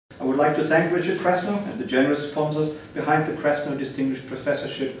I would like to thank Richard Krasno and the generous sponsors behind the Krasno Distinguished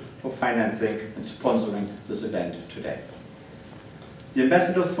Professorship for financing and sponsoring this event today. The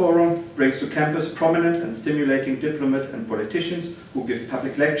Ambassadors Forum brings to campus prominent and stimulating diplomats and politicians who give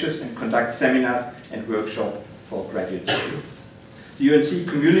public lectures and conduct seminars and workshops for graduate students. The UNC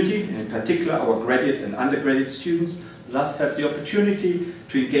community, and in particular our graduate and undergraduate students, thus have the opportunity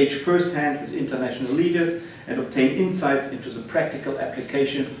to engage firsthand with international leaders and obtain insights into the practical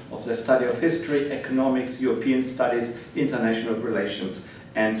application of their study of history, economics, European studies, international relations,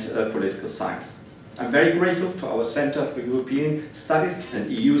 and political science. I'm very grateful to our Center for European Studies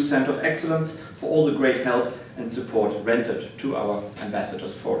and EU Center of Excellence for all the great help and support rendered to our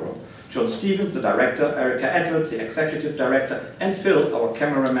Ambassadors Forum. John Stevens, the director, Erica Edwards, the executive director, and Phil, our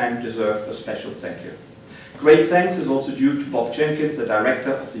cameraman, deserve a special thank you. Great thanks is also due to Bob Jenkins, the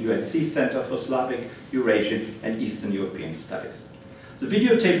director of the UNC Center for Slavic, Eurasian, and Eastern European Studies. The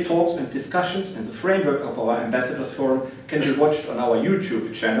videotaped talks and discussions in the framework of our Ambassadors Forum can be watched on our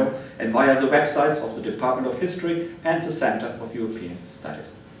YouTube channel and via the websites of the Department of History and the Center of European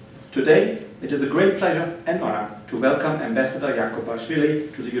Studies. Today, it is a great pleasure and honor to welcome Ambassador Yakobashvili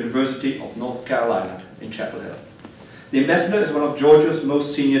to the University of North Carolina in Chapel Hill. The ambassador is one of Georgia's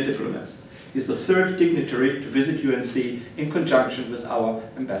most senior diplomats. He is the third dignitary to visit UNC in conjunction with our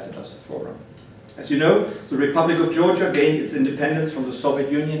Ambassadors Forum. As you know, the Republic of Georgia gained its independence from the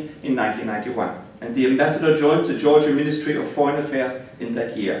Soviet Union in 1991, and the ambassador joined the Georgian Ministry of Foreign Affairs in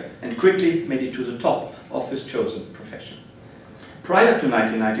that year, and quickly made it to the top of his chosen profession. Prior to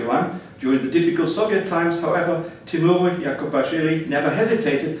 1991, during the difficult Soviet times, however, Temuri Yakobashvili never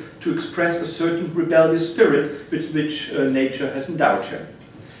hesitated to express a certain rebellious spirit with which nature has endowed him.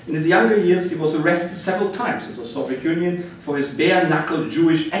 In his younger years, he was arrested several times in the Soviet Union for his bare-knuckle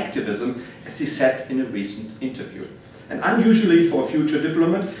Jewish activism, as he said in a recent interview. And unusually for a future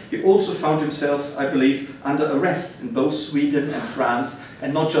diplomat, he also found himself, I believe, under arrest in both Sweden and France,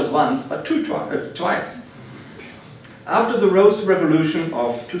 and not just once, but twice. After the Rose Revolution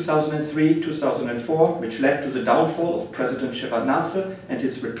of 2003-2004, which led to the downfall of President Shevardnadze and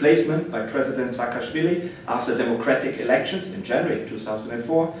his replacement by President Saakashvili after democratic elections in January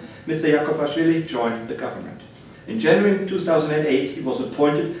 2004, Mr. Yakobashvili joined the government. In January 2008, he was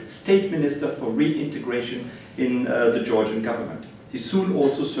appointed State Minister for Reintegration in the Georgian government. He soon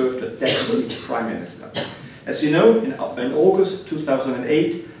also served as Deputy Prime Minister. As you know, in August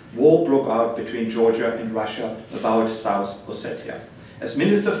 2008, war broke out between Georgia and Russia about South Ossetia. As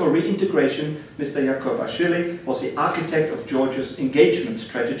Minister for Reintegration, Mr. Yakobashvili was the architect of Georgia's engagement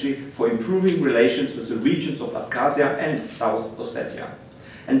strategy for improving relations with the regions of Abkhazia and South Ossetia.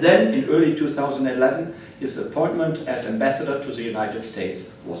 And then, in early 2011, his appointment as ambassador to the United States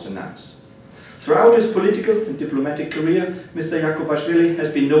was announced. Throughout his political and diplomatic career, Mr. Yakobashvili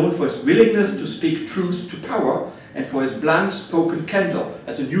has been known for his willingness to speak truth to power and for his blunt spoken candor,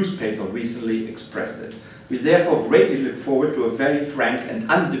 as a newspaper recently expressed it. We therefore greatly look forward to a very frank and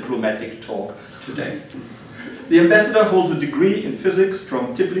undiplomatic talk today. The ambassador holds a degree in physics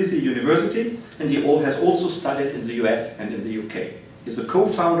from Tbilisi University, and he has also studied in the US and in the UK. He is a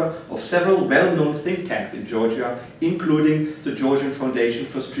co-founder of several well-known think tanks in Georgia, including the Georgian Foundation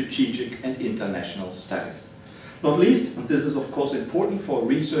for Strategic and International Studies. Not least, and this is of course important for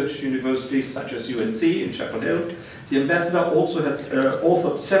research universities such as UNC in Chapel Hill, the ambassador also has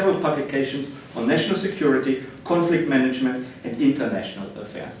authored several publications on national security, conflict management, and international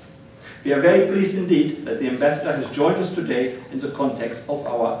affairs. We are very pleased indeed that the ambassador has joined us today in the context of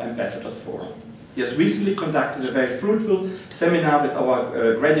our Ambassadors Forum. He has recently conducted a very fruitful seminar with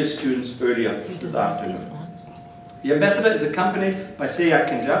our graduate students earlier this afternoon. The ambassador is accompanied by Thea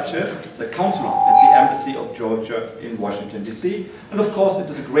Kenjace, the consul at the Embassy of Georgia in Washington, D.C., and of course it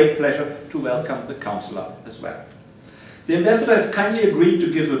is a great pleasure to welcome the consular as well. The ambassador has kindly agreed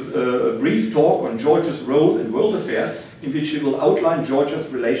to give a brief talk on Georgia's role in world affairs, in which he will outline Georgia's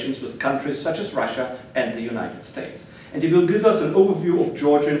relations with countries such as Russia and the United States. And he will give us an overview of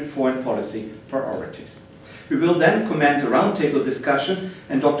Georgian foreign policy priorities. We will then commence a roundtable discussion,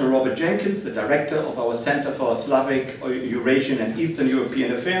 and Dr. Robert Jenkins, the director of our Center for Slavic, Eurasian and Eastern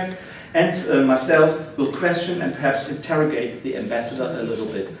European Affairs, and myself will question and perhaps interrogate the ambassador a little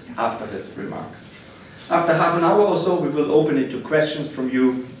bit after his remarks. After half an hour or so, we will open it to questions from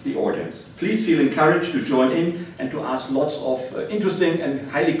you, the audience. Please feel encouraged to join in and to ask lots of interesting and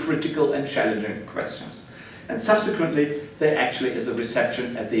highly critical and challenging questions. And subsequently, there actually is a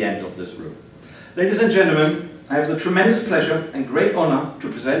reception at the end of this room. Ladies and gentlemen, I have the tremendous pleasure and great honor to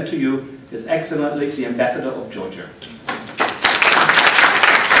present to you His Excellency the Ambassador of Georgia.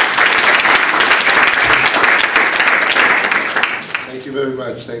 Thank you very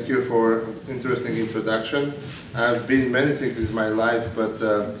much. Thank you for interesting introduction. I've been many things in my life, but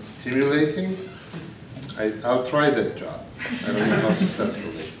stimulating, I'll try that job. I don't know how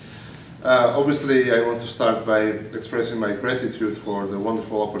successfully. Obviously, I want to start by expressing my gratitude for the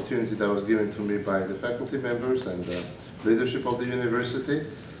wonderful opportunity that was given to me by the faculty members and the leadership of the university.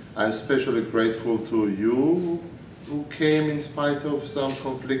 I'm especially grateful to you who came in spite of some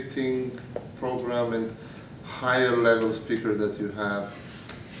conflicting program and higher level speaker that you have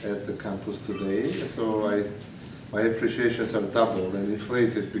at the campus today. So my appreciations are doubled and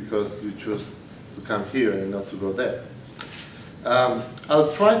inflated because you chose to come here and not to go there.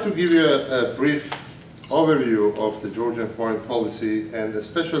 I'll try to give you a brief overview of the Georgian foreign policy and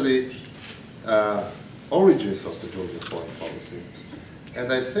especially origins of the Georgian foreign policy.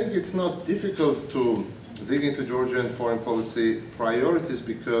 And I think it's not difficult to dig into Georgian foreign policy priorities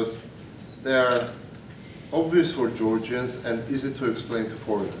because they are obvious for Georgians and easy to explain to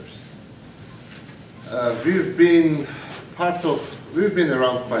foreigners. We've been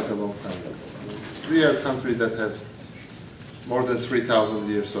around quite a long time. We are a country that has more than 3,000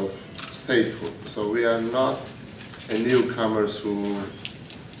 years of statehood. So we are not a newcomers who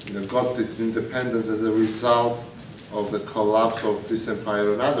got this independence as a result of the collapse of this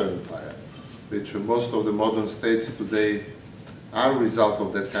empire or another empire, which most of the modern states today are a result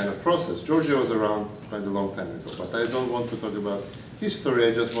of that kind of process. Georgia was around quite a long time ago, but I don't want to talk about history,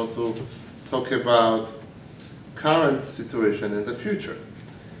 I just want to talk about current situation and the future.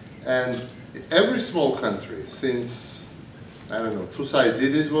 And every small country, since, I don't know,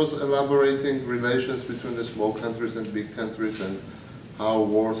 Thucydides was elaborating relations between the small countries and big countries and how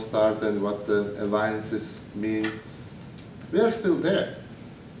wars start and what the alliances mean, we are still there.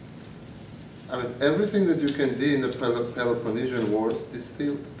 I mean, everything that you can do in the Peloponnesian Wars is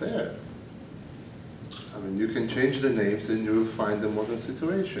still there. I mean, you can change the names and you will find the modern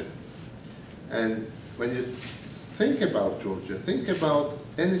situation. And when you think about Georgia, think about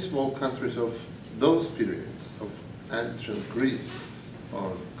any small countries of those periods, of ancient Greece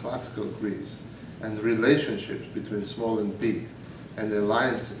or classical Greece, and relationships between small and big, and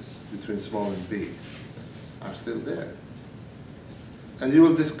alliances between small and big are still there. And you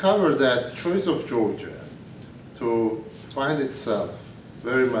will discover that choice of Georgia to find itself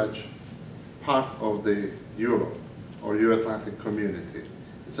very much part of the Europe or Euro-Atlantic community.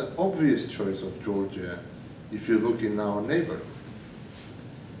 It's an obvious choice of Georgia if you look in our neighborhood.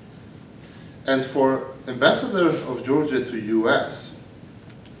 And for ambassador of Georgia to US,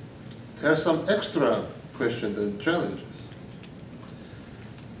 there are some extra questions and challenges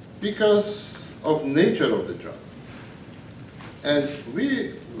because of nature of the job. And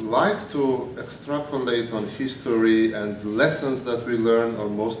we like to extrapolate on history and lessons that we learn, or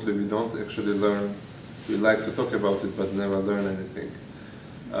mostly we don't actually learn. We like to talk about it, but never learn anything.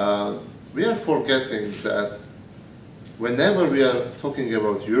 We are forgetting that whenever we are talking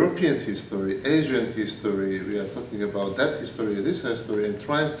about European history, Asian history, we are talking about that history, this history, and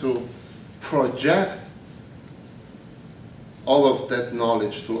trying to project all of that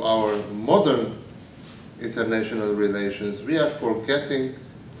knowledge to our modern international relations, we are forgetting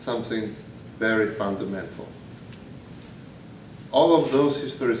something very fundamental. All of those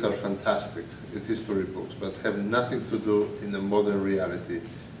histories are fantastic in history books, but have nothing to do in the modern reality,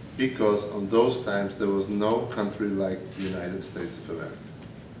 because on those times there was no country like the United States of America,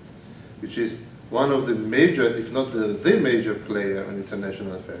 which is one of the major, if not the major player in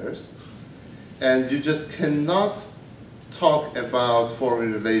international affairs. And you just cannot talk about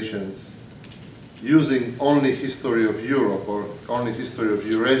foreign relations using only history of Europe or only history of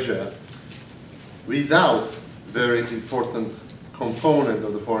Eurasia without very important component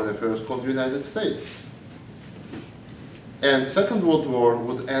of the foreign affairs called the United States. And Second World War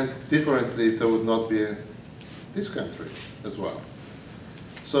would end differently if there would not be this country as well.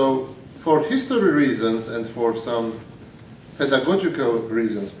 So for history reasons and for some pedagogical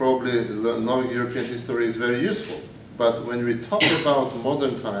reasons, probably knowing European history is very useful. But when we talk about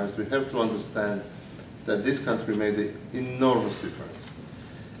modern times, we have to understand that this country made an enormous difference.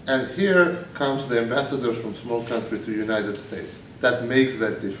 And here comes the ambassadors from small country to United States. That makes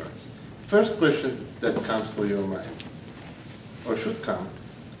that difference. First question that comes to your mind, or should come,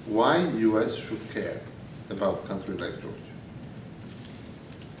 why US should care about a country like Georgia?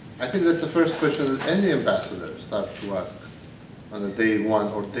 I think that's the first question that any ambassador starts to ask on the day one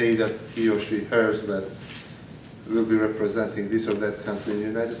or day that he or she hears that will be representing this or that country in the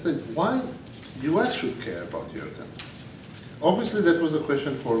United States. Why US should care about your country? Obviously that was a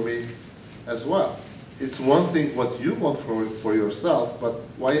question for me as well. It's one thing what you want for yourself, but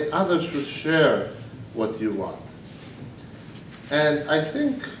why others should share what you want. And I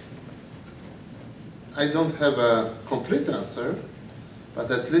think I don't have a complete answer, but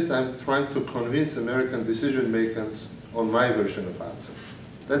at least I'm trying to convince American decision makers on my version of answer.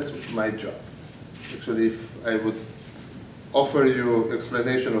 That's my job. Actually, if I would offer you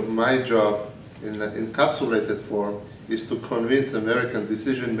explanation of my job in an encapsulated form, is to convince American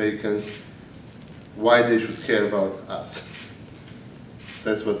decision makers why they should care about us.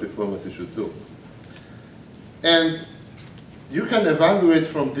 That's what diplomacy should do. And you can evaluate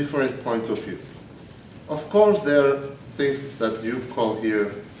from different points of view. Of course, there are things that you call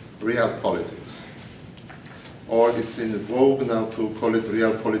here real politics. Or it's in vogue now to call it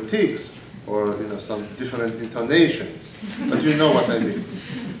real politics, or some different intonations. But you know what I mean.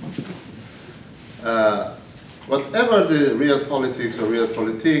 Whatever the real politics or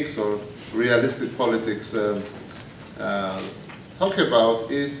realistic politics talk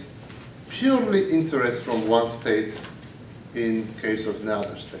about is purely interest from one state in case of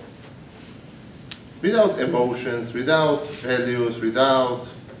another state. Without emotions, without values, without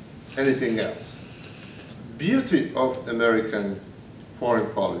anything else. Beauty of American foreign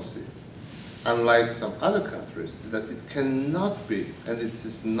policy, unlike some other countries, that it cannot be, and it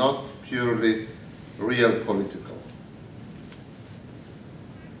is not purely real political.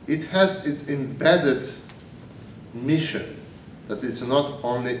 It has its embedded mission that it's not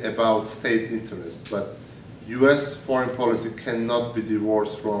only about state interest, but US foreign policy cannot be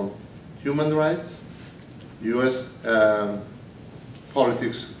divorced from human rights. US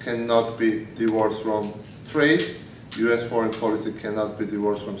politics cannot be divorced from trade. US foreign policy cannot be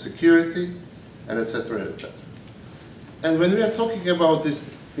divorced from security, and etc., etc. And when we are talking about these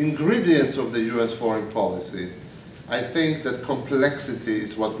ingredients of the US foreign policy, I think that complexity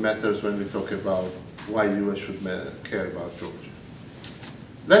is what matters when we talk about why US should care about Georgia.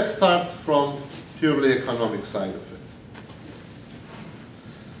 Let's start from purely economic side of it.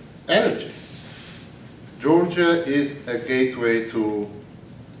 Energy. Georgia is a gateway to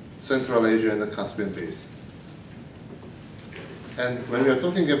Central Asia and the Caspian Basin. And when we are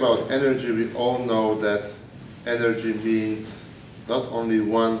talking about energy, we all know that energy means not only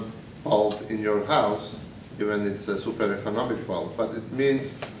one bulb in your house, even it's a super economic bulb, but it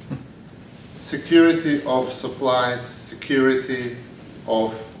means security of supplies, security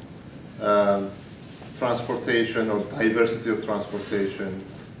of transportation or diversity of transportation,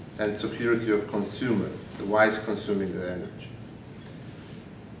 and security of consumer, the wise consuming the energy.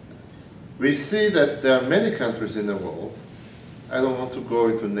 We see that there are many countries in the world, I don't want to go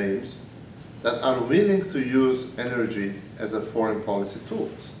into names, that are willing to use energy as a foreign policy tool.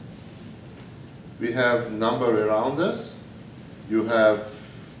 We have a number around us. You have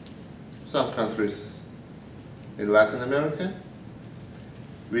some countries in Latin America.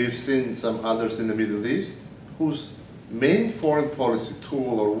 We've seen some others in the Middle East whose main foreign policy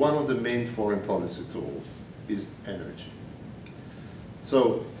tool, or one of the main foreign policy tools, is energy.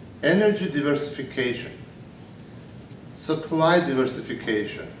 So energy diversification, supply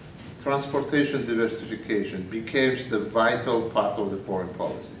diversification, transportation diversification becomes the vital part of the foreign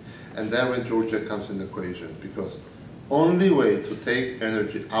policy. And then when Georgia comes in the equation, because only way to take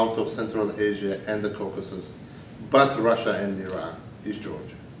energy out of Central Asia and the Caucasus, but Russia and Iran, is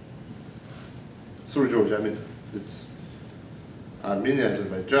Georgia. Through Georgia, I mean, it's Armenia,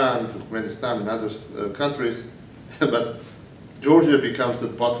 Azerbaijan, Turkmenistan, and other countries, but Georgia becomes the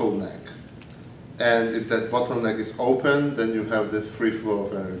bottleneck. And if that bottleneck is open, then you have the free flow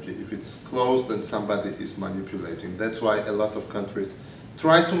of energy. If it's closed, then somebody is manipulating. That's why a lot of countries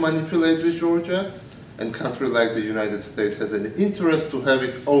try to manipulate with Georgia, and country like the United States has an interest to have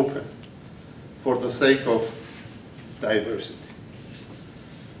it open for the sake of diversity.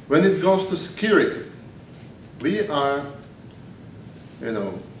 When it goes to security, we are,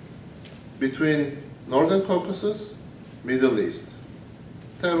 between Northern Caucasus, Middle East,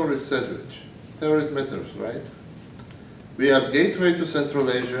 terrorist sandwich. Terrorist matters, right? We are gateway to Central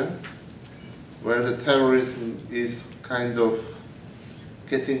Asia, where the terrorism is kind of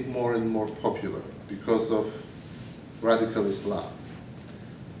getting more and more popular because of radical Islam.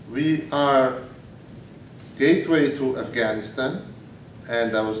 We are gateway to Afghanistan,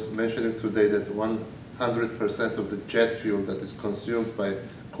 and I was mentioning today that 100% of the jet fuel that is consumed by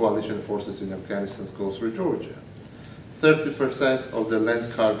coalition forces in Afghanistan goes through Georgia. 30% of the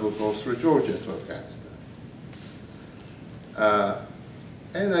land cargo goes through Georgia to Afghanistan.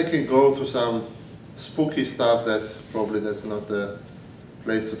 And I can go to some spooky stuff that probably that's not the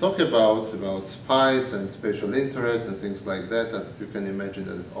place to talk about spies and special interests and things like that, and you can imagine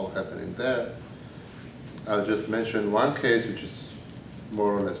that it's all happening there. I'll just mention one case which is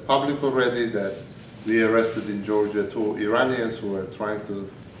more or less public already, that We arrested in Georgia 2 Iranians who were trying to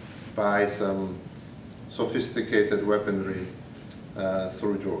buy some sophisticated weaponry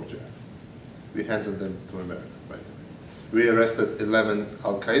through Georgia. We handed them to America, by the way. We arrested 11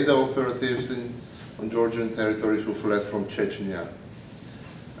 Al-Qaeda operatives on Georgian territories who fled from Chechnya.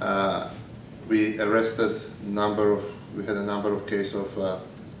 We arrested we had a number of cases of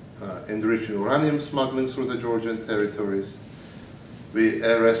enriched uranium smuggling through the Georgian territories. We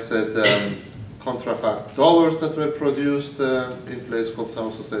arrested contrafact dollars that were produced in a place called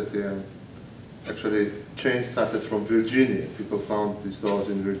South Ossetia. Actually, chain started from Virginia. People found these dollars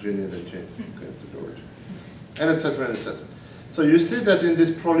in Virginia, they came to Georgia, and etc. and etc. So you see that in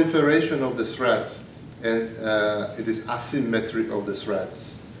this proliferation of the threats and it is asymmetry of the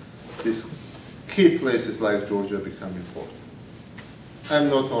threats, these key places like Georgia become important. I'm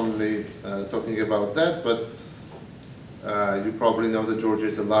not only talking about that, but you probably know that Georgia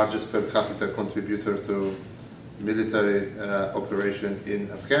is the largest per capita contributor to military operation in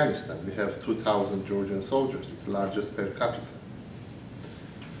Afghanistan. We have 2,000 Georgian soldiers. It's the largest per capita.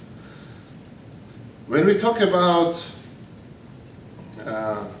 When we talk about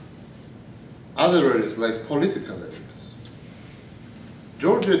other areas like political areas,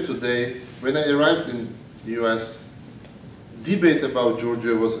 Georgia today, when I arrived in the US, debate about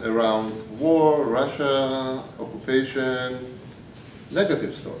Georgia was around war, Russia, occupation,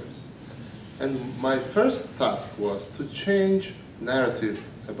 negative stories. And my first task was to change narrative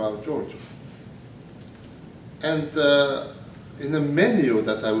about Georgia. And in the menu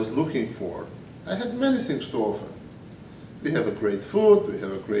that I was looking for, I had many things to offer. We have a great food, we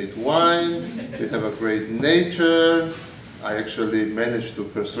have a great wine, we have a great nature. I actually managed to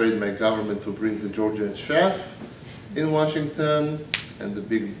persuade my government to bring the Georgian chef in Washington, and the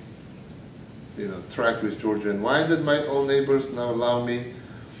big track with Georgian wine that my old neighbors now allow me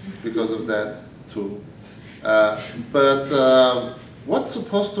because of that too. But what's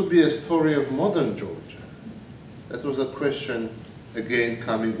supposed to be a story of modern Georgia? That was a question, again,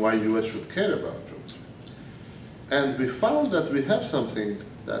 coming why US should care about Georgia. And we found that we have something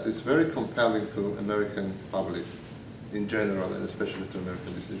that is very compelling to American public in general, and especially to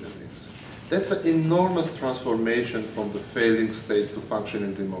American decision makers. That's an enormous transformation from the failing state to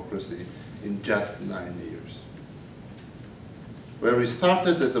functioning democracy in just 9 years. Where we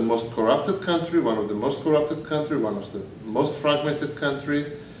started as the most corrupted country, one of the most corrupted country, one of the most fragmented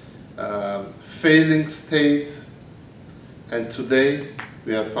country, failing state, and today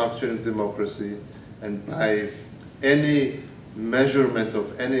we have functioning democracy, and by any measurement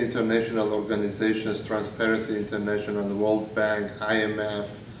of any international organizations, Transparency International, the World Bank,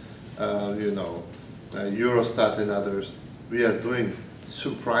 IMF, Eurostat and others, we are doing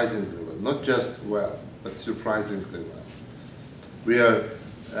surprisingly well. Not just well, but surprisingly well.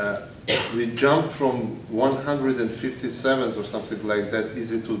 We jumped from 157th or something like that,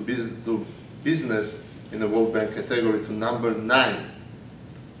 easy to do business in the World Bank category, to number 9.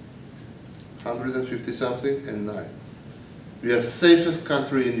 150 something and 9. We are safest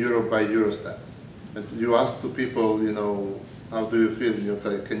country in Europe by Eurostat. And you ask to people, how do you feel?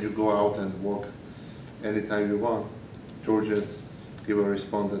 Can you go out and walk anytime you want? Georgians give a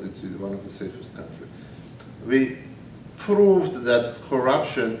response that it's one of the safest countries. We proved that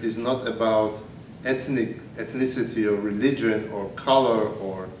corruption is not about ethnicity or religion or color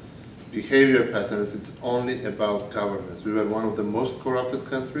or behavior patterns. It's only about governance. We were one of the most corrupted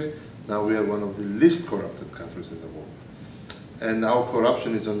countries. Now we are one of the least corrupted countries in the world. And our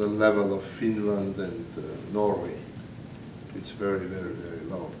corruption is on the level of Finland and Norway. It's very, very, very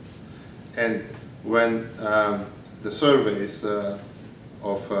low. And when the surveys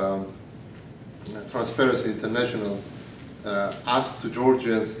of Transparency International asked to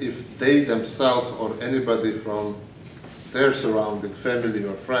Georgians if they themselves or anybody from their surrounding, family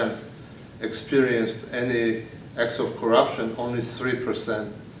or friends, experienced any acts of corruption, only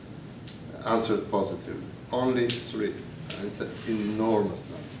 3% answered positively. Only 3. It's an enormous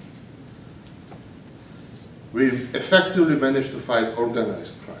number. We effectively managed to fight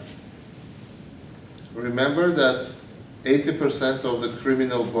organized crime. Remember that 80% of the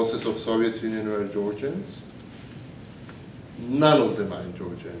criminal bosses of Soviet Union were Georgians. None of them are in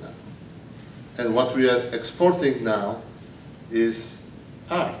Georgia now. And what we are exporting now is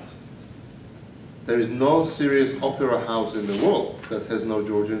art. There is no serious opera house in the world that has no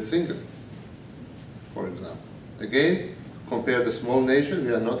Georgian singer, for example. Again, compare the small nation,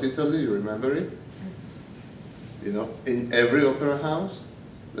 we are not Italy, you remember it? In every opera house,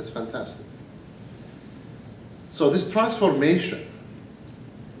 that's fantastic. So this transformation,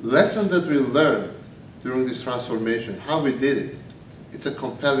 lesson that we learned during this transformation, how we did it, it's a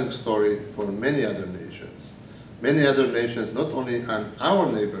compelling story for many other nations. many other nations, not only in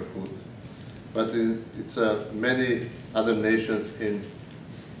our neighborhood, but it's many other nations in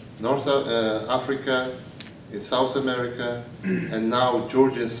North Africa, in South America, and now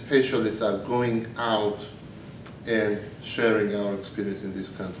Georgian specialists are going out and sharing our experience in these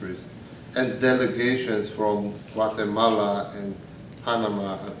countries. And delegations from Guatemala and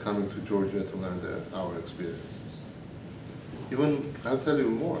Panama are coming to Georgia to learn our experiences. Even, I'll tell you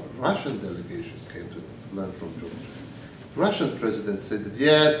more, Russian delegations came to learn from Georgia. Russian president said that,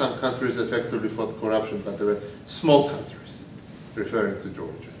 yes, some countries effectively fought corruption, but they were small countries, referring to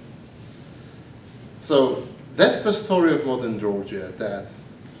Georgia. So that's the story of modern Georgia, that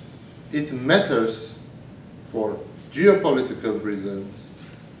it matters for geopolitical reasons,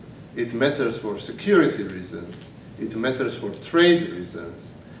 it matters for security reasons, it matters for trade reasons,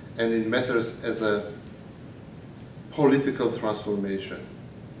 and it matters as a political transformation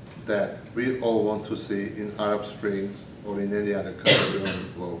that we all want to see in Arab Springs or in any other country around the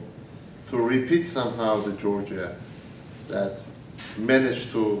globe, to repeat somehow the Georgia that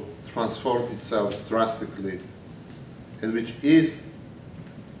managed to transform itself drastically, and which is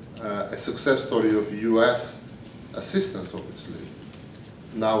a success story of US assistance, obviously.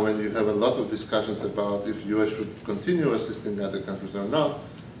 Now, when you have a lot of discussions about if US should continue assisting other countries or not,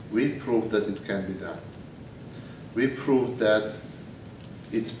 we proved that it can be done. We proved that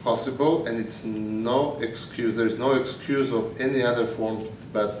it's possible, and it's no excuse. There's no excuse of any other form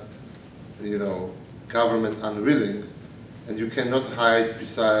but, you know, government unwilling, and you cannot hide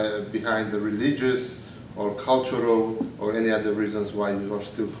behind the religious or cultural or any other reasons why you are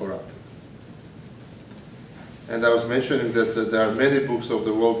still corrupted. And I was mentioning that there are many books of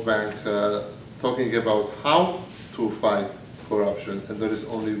the World Bank talking about how to fight corruption, and there is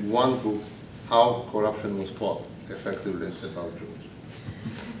only one book, How Corruption Was Fought Effectively. It's about Georgia.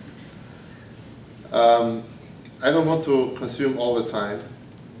 I don't want to consume all the time,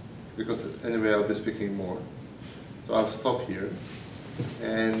 because anyway I'll be speaking more. So I'll stop here,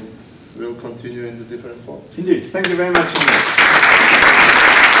 and we'll continue in the different forms. Indeed. Thank you very much.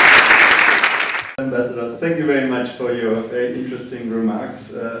 Ambassador, thank you very much for your very interesting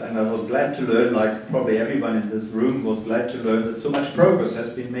remarks, and I was glad to learn, like probably everyone in this room was glad to learn, that so much progress has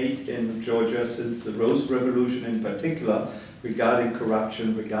been made in Georgia since the Rose Revolution in particular, regarding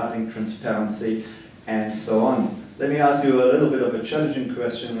corruption, regarding transparency, and so on. Let me ask you a little bit of a challenging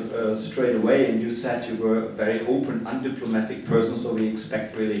question straight away, and you said you were a very open, undiplomatic person, so we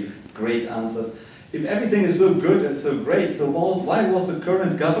expect really great answers. If everything is so good and so great, so why was the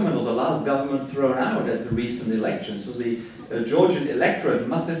current government or the last government thrown out at the recent election? So the Georgian electorate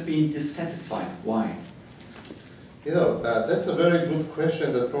must have been dissatisfied. Why? You know, that's a very good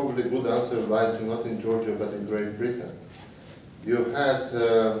question. That probably good answer lies not in Georgia but in Great Britain. You had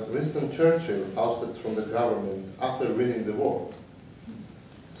Winston Churchill ousted from the government after winning the war.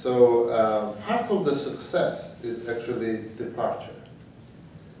 So part of the success is actually departure.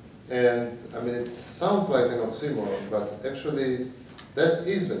 And I mean, it sounds like an oxymoron, but actually that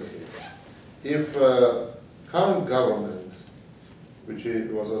is the case. If current government, which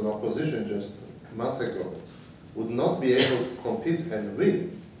was an opposition just a month ago, would not be able to compete and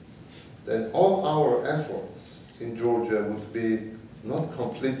win, then all our efforts in Georgia would be not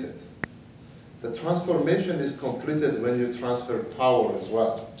completed. The transformation is completed when you transfer power as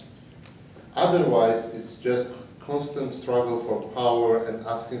well. Otherwise, it's just constant struggle for power and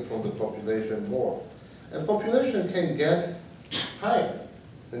asking from the population more. And population can get tired.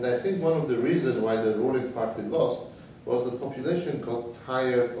 And I think one of the reasons why the ruling party lost was the population got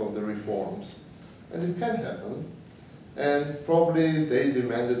tired of the reforms. And it can happen. And probably they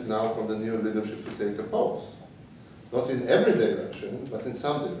demanded now from the new leadership to take a pause. Not in every direction, but in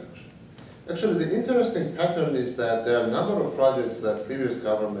some direction. Actually, the interesting pattern is that there are a number of projects that previous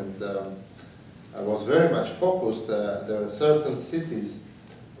government was very much focused. There are certain cities,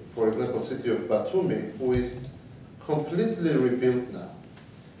 for example, city of Batumi, who is completely rebuilt now.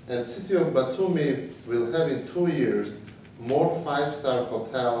 And city of Batumi will have in 2 years more 5-star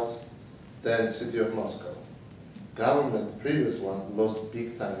hotels than city of Moscow. Government, previous one, lost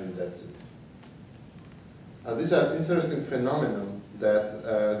big time in that city. These are interesting phenomena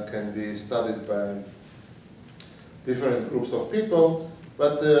that can be studied by different groups of people,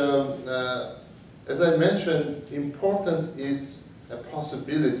 but as I mentioned, important is a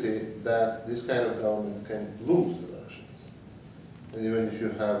possibility that this kind of governments can lose elections. And even if you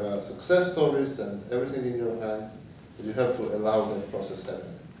have success stories and everything in your hands, you have to allow that process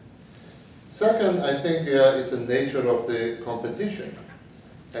happening. Second, I think it's the nature of the competition.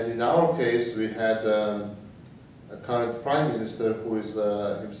 And in our case, we had a current prime minister who is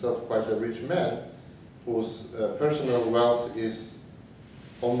himself quite a rich man, whose personal wealth is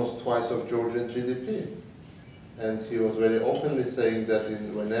almost twice of Georgian GDP. And he was very openly saying that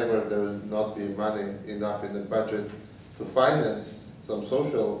whenever there will not be money enough in the budget to finance some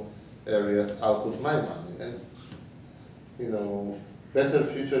social areas, I'll put my money. And, you know, better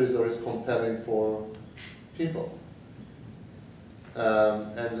future is always compelling for people.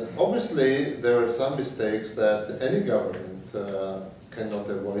 And obviously, there are some mistakes that any government cannot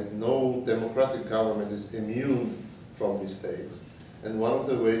avoid. No democratic government is immune from mistakes. And one of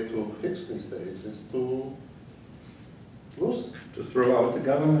the ways to fix mistakes is to throw out the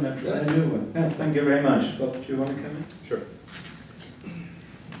government and try a new one. Yeah, thank you very much. Bob, do you want to come in? Sure.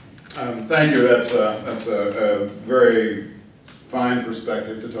 Thank you. That's a very fine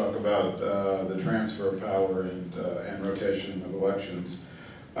perspective to talk about the transfer of power and rotation of elections.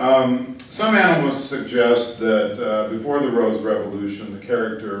 Some analysts suggest that before the Rose Revolution, the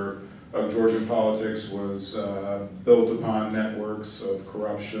character of Georgian politics was built upon networks of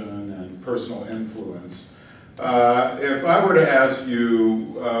corruption and personal influence. If I were to ask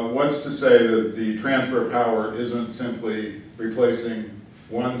you what's to say that the transfer of power isn't simply replacing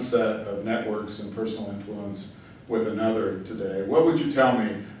one set of networks and personal influence with another today, what would you tell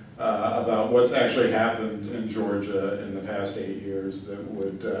me about what's actually happened in Georgia in the past 8 years that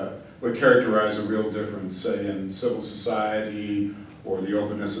would characterize a real difference, say, in civil society, or the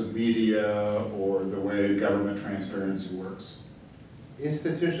openness of media, or the way government transparency works?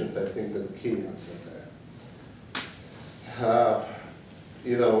 Institutions, I think, the key answer there.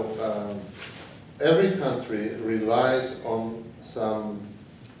 You know, every country relies on some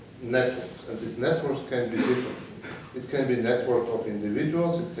networks, and these networks can be different. It can be network of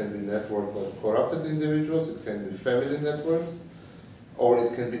individuals, it can be network of corrupted individuals, it can be family networks, or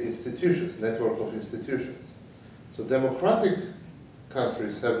it can be institutions, network of institutions. So democratic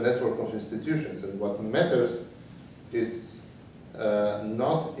countries have network of institutions, and what matters is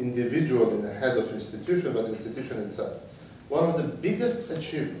not individual in the head of institution, but institution itself. One of the biggest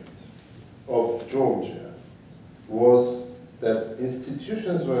achievements of Georgia was that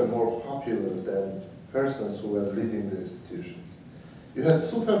institutions were more popular than persons who were leading the institutions. You had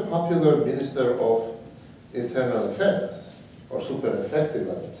super popular Minister of Internal Affairs, or super effective,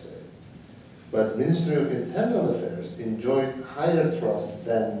 I would say. But Ministry of Internal Affairs enjoyed higher trust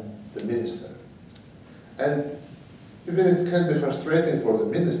than the minister. And even it can be frustrating for the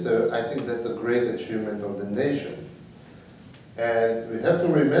minister, I think that's a great achievement of the nation. And we have to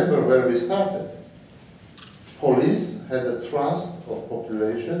remember where we started. Police had a trust of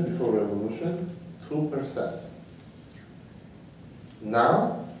population before revolution, 2%.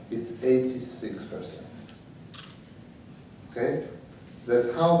 Now, it's 86%. Okay?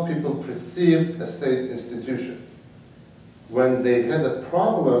 That's how people perceive a state institution. When they had a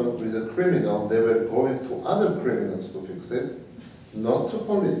problem with a criminal, they were going to other criminals to fix it, not to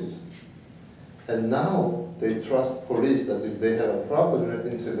police. And now they trust police that if they have a problem, it's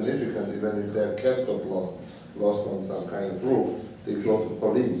insignificant, even if their cat got lost on some kind of roof, they go to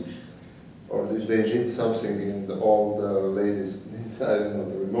police. Or if they need something in the old ladies, I don't know,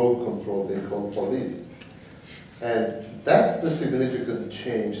 the remote control, they call police. And that's the significant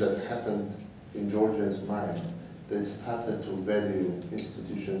change that happened in Georgians' mind. They started to value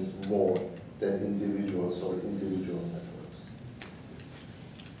institutions more than individuals or individual networks.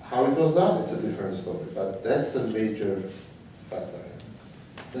 How it was done, it's a different story, but that's the major factor.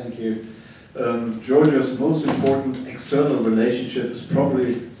 Thank you. Georgia's most important external relationship is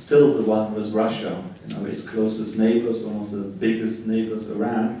probably still the one with Russia, its closest neighbors, one of the biggest neighbors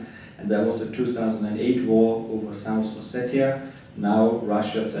around. And there was a 2008 war over South Ossetia. Now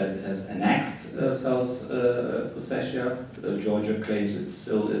Russia says it has annexed South Ossetia. Georgia claims it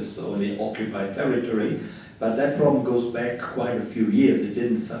still is only occupied territory. But that problem goes back quite a few years. It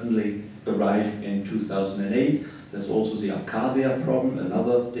didn't suddenly arrive in 2008. There's also the Abkhazia problem,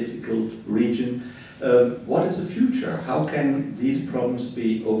 another difficult region. What is the future? How can these problems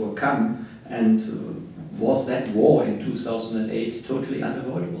be overcome? And was that war in 2008 totally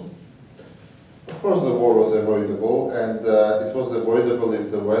unavoidable? Of course the war was avoidable, and it was avoidable if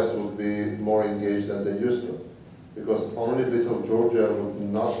the West would be more engaged than they used to. Because only little Georgia would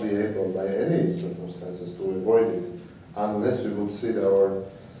not be able, by any circumstances, to avoid it, unless we would cede our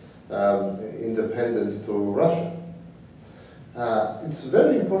independence to Russia. It's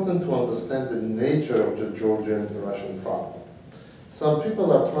very important to understand the nature of the Georgian-Russian problem. Some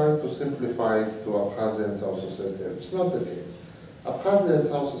people are trying to simplify it to Abkhazia and South Ossetia. It's not the case. Abkhazia and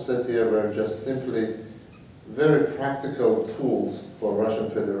South Ossetia were just simply very practical tools for Russian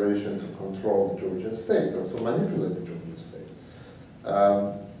Federation to control the Georgian state or to manipulate the Georgian state.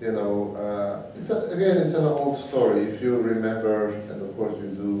 you know, again, it's an old story. If you remember, and of course you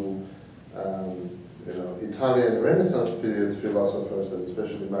do, you know, Italian Renaissance period philosophers, and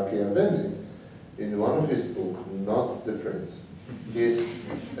especially Machiavelli, in one of his books, Not the Prince, he's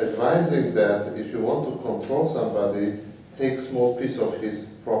advising that if you want to control somebody, take a small piece of his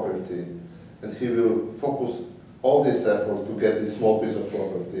property, and he will focus all his effort to get this small piece of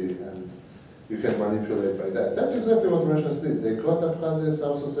property, and you can manipulate by that. That's exactly what Russians did. They got Abkhazia,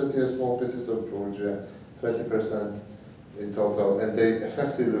 South Ossetia, small pieces of Georgia, 20% in total, and they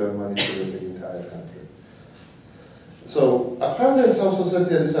effectively were manipulating the entire country. So Abkhazia and South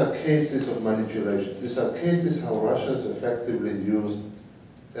Ossetia, these are cases of manipulation. These are cases how Russians effectively used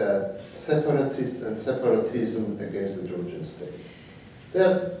separatists and separatism against the Georgian state. There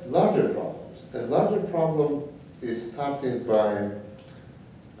are larger problems. A larger problem is starting by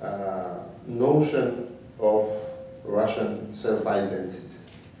notion of Russian self-identity.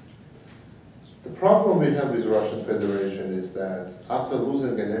 The problem we have with Russian Federation is that after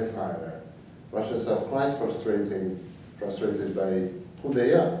losing an empire, Russians are quite frustrated by who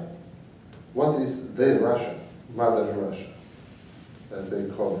they are. What is their Russia, Mother Russia, as they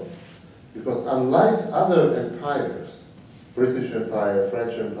call it? Because unlike other empires, British Empire,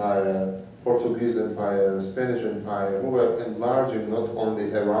 French Empire, Portuguese Empire, Spanish Empire, who were enlarging not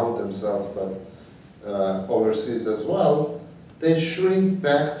only around themselves but overseas as well, they shrink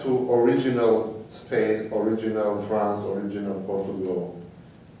back to original Spain, original France, original Portugal.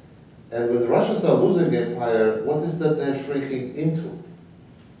 And when the Russians are losing empire, what is that they're shrinking into?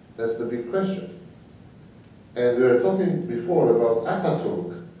 That's the big question. And we were talking before about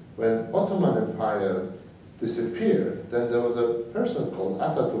Ataturk. When Ottoman Empire disappeared, then there was a person called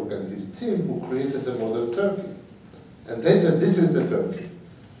Ataturk and his team who created the modern Turkey. And they said, this is the Turkey.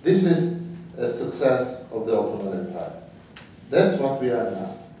 This is a success of the Ottoman Empire. That's what we are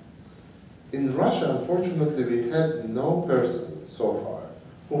now. In Russia, unfortunately, we had no person so far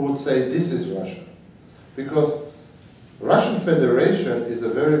who would say this is Russia. Because Russian Federation is a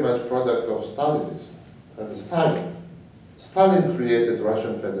very much product of Stalinism and Stalin. Stalin created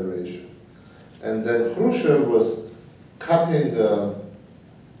Russian Federation. And then Khrushchev was cutting,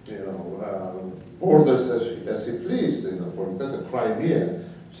 borders as he pleased. You know, for example, Crimea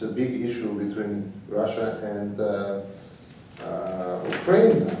is a big issue between Russia and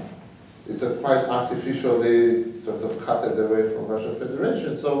Ukraine now. It's a quite artificially sort of cut it away from Russian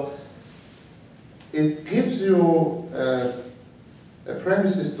Federation. So it gives you a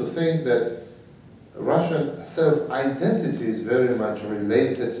premises to think that Russian self-identity is very much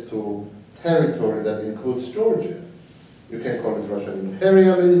related to territory that includes Georgia. You can call it Russian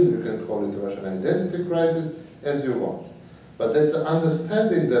imperialism, you can call it Russian identity crisis, as you want. But there's an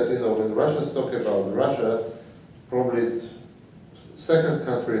understanding that, you know, when Russians talk about Russia, probably it's the second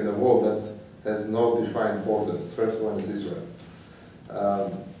country in the world that has no defined borders. First one is Israel.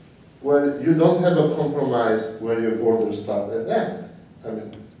 Where you don't have a compromise where your borders start and end, I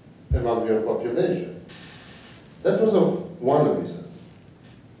mean, among your population. That was one reason.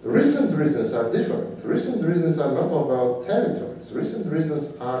 Recent reasons are different. Recent reasons are not about territories. Recent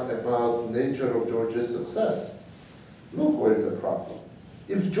reasons are about nature of Georgia's success. Look where is the problem.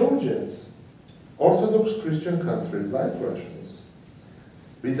 If Georgians, Orthodox Christian country like Russians,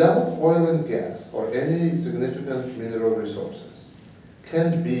 without oil and gas or any significant mineral resources,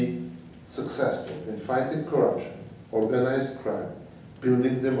 can be successful in fighting corruption, organized crime,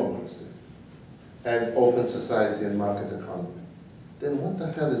 building democracy, and open society and market economy, then what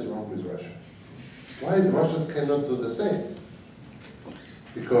the hell is wrong with Russia? Why Russians cannot do the same?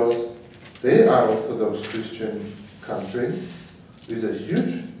 Because they are Orthodox Christian country with a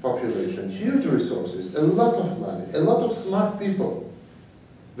huge population, huge resources, a lot of money, a lot of smart people,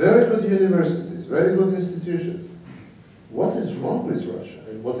 very good universities, very good institutions. What is wrong with Russia?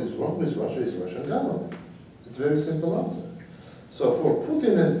 And what is wrong with Russia is Russian government. It's a very simple answer. So for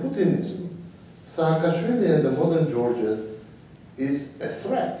Putin and Putinism, Saakashvili and the modern Georgia is a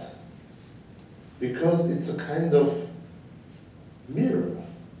threat because it's a kind of mirror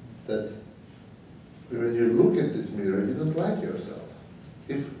that when you look at this mirror, you don't like yourself.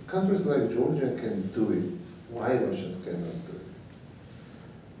 If countries like Georgia can do it, why Russians cannot do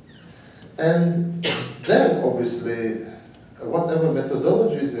it? And then, obviously, whatever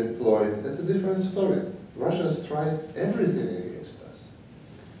methodology is employed, that's a different story. Russians tried everything against us.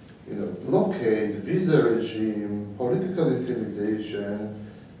 You know, blockade, visa regime, political intimidation,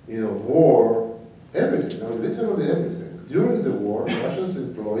 you know, war, everything, I mean, literally everything. During the war, Russians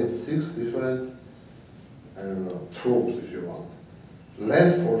employed 6 different, I don't know, troops, if you want.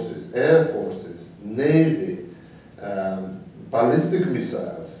 Land forces, air forces, navy, ballistic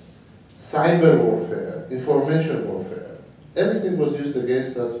missiles, cyber warfare, information warfare. Everything was used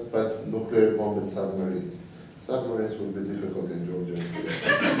against us but nuclear bombed submarines. Submarines will be difficult in Georgia.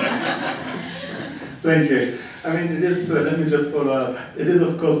 Thank you. I mean, it is, let me just follow up. It is,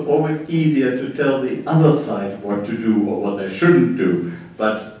 of course, always easier to tell the other side what to do or what they shouldn't do.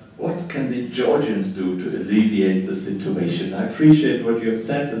 But what can the Georgians do to alleviate the situation? I appreciate what you have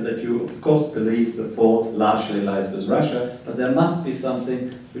said and that you, of course, believe the fault largely lies with Russia, but there must be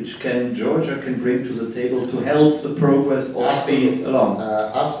something which Georgia can bring to the table to help the progress or peace along.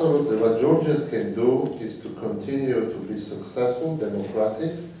 Absolutely. What Georgians can do is to continue to be successful,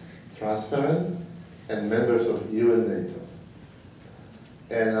 democratic, transparent, and members of EU and NATO.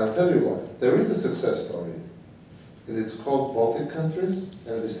 And I'll tell you what, there is a success story. And it's called Baltic countries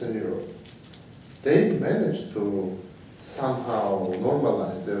and Eastern Europe. They managed to somehow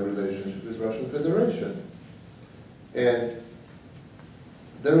normalize their relationship with Russian Federation. And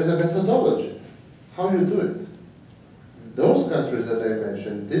there is a methodology, how you do it. Those countries that I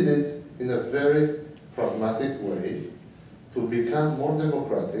mentioned did it in a very pragmatic way to become more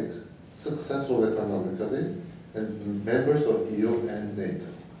democratic, successful economically, and members of EU and NATO.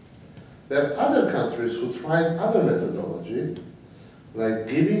 There are other countries who tried other methodology, like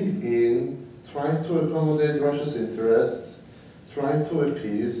giving in, trying to accommodate Russia's interests, trying to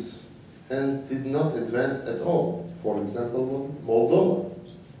appease, and did not advance at all. For example, Moldova.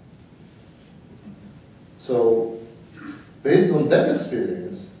 So, based on that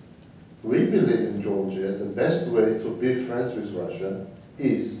experience, we believe in Georgia the best way to be friends with Russia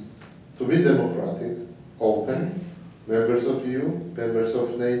is to be democratic, open, members of EU, members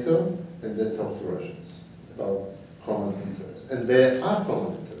of NATO, and then talk to Russians about common interests. And there are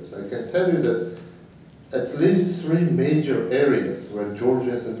common interests. I can tell you that at least 3 major areas where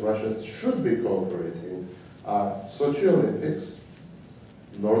Georgians and Russians should be cooperating are Sochi Olympics,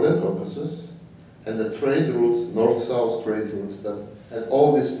 Northern Caucasus, and the trade routes, north-south trade routes, and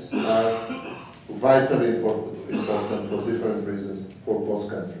all these are vitally important for different reasons for both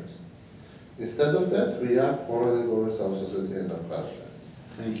countries. Instead of that, we are quarreling over South Ossetia and Abkhazia.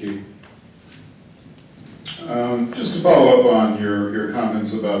 Thank you. Just to follow up on your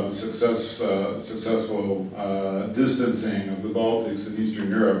comments about the successful distancing of the Baltics and Eastern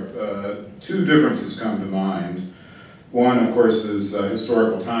Europe, 2 differences come to mind. One, of course, is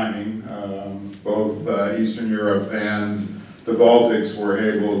historical timing. Both Eastern Europe and the Baltics were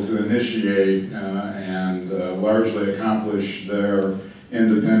able to initiate and largely accomplish their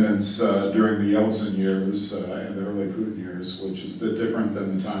independence during the Yeltsin years and the early Putin years, which is a bit different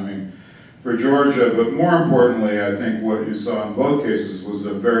than the timing for Georgia. But more importantly, I think what you saw in both cases was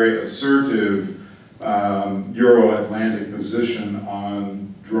a very assertive Euro-Atlantic position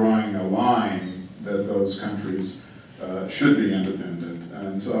on drawing a line that those countries should be independent.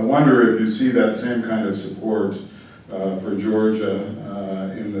 And so I wonder if you see that same kind of support for Georgia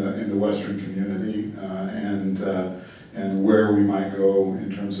in the Western community and where we might go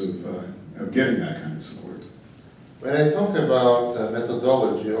in terms of getting that kind of support. When I talk about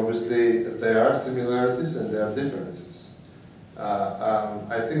methodology, obviously there are similarities and there are differences.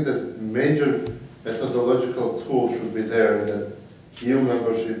 I think that major methodological tool should be there that EU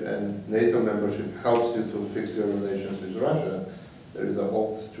membership and NATO membership helps you to fix your relations with Russia. There is an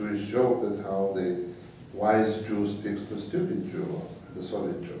old Jewish joke that how the wise Jew speaks to stupid Jew, the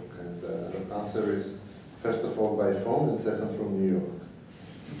Soviet joke. And the answer is, first of all, by phone, and second from New York.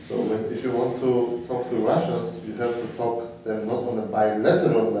 So if you want to talk to Russians, you have to talk them not on a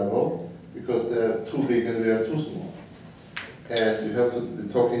bilateral level, because they are too big and we are too small. And you have to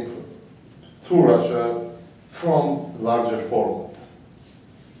be talking to Russia from larger format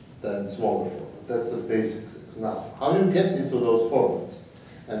than smaller format. That's the basic things. Now, how you get into those formats?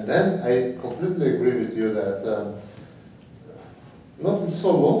 And then I completely agree with you that not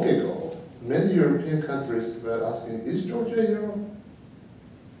so long ago, many European countries were asking, is Georgia Europe?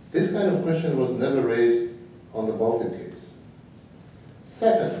 This kind of question was never raised on the Baltic case.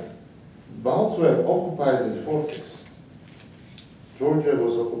 Second, Balts were occupied in the 40s. Georgia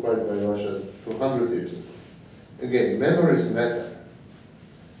was occupied by Russia 200 years ago. Again, memories matter.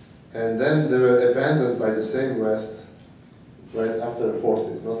 And then they were abandoned by the same West right after the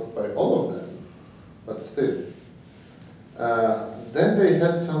 40s, not by all of them, but still. Then they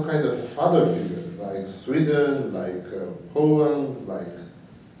had some kind of father figure, like Sweden, like Poland, like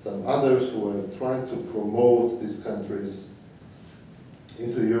some others who were trying to promote these countries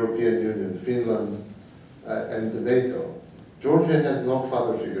into European Union, Finland, and the NATO. Georgia has no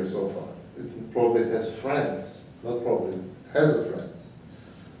father figure so far. It probably has friends, not probably, it has a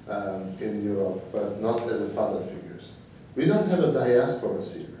friends in Europe, but not as a father figures. We don't have a diaspora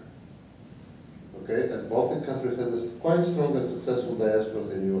here. Okay, and Baltic countries have this quite strong and successful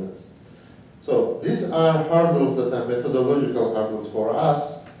diasporas in the US. So these are hurdles that are methodological hurdles for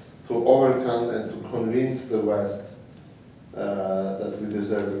us to overcome and to convince the West that we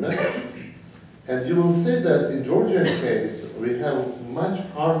deserve the membership. And you will see that in Georgian case, we have much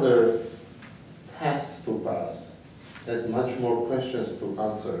harder tests to pass and much more questions to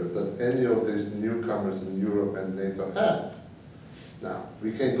answer than any of these newcomers in Europe and NATO have. Now,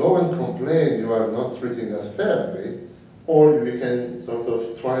 we can go and complain you are not treating us fairly, or we can sort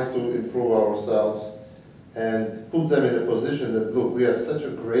of try to improve ourselves and put them in a position that, look, we are such a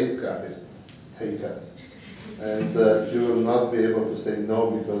great guys, take us. And you will not be able to say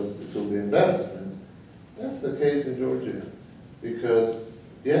no because it will be embarrassment. That's the case in Georgia. Because,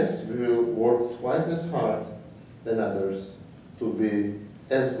 yes, we will work twice as hard than others to be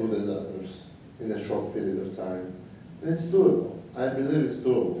as good as others in a short period of time. And it's doable. I believe it's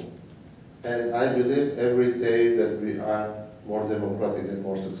doable. And I believe every day that we are more democratic and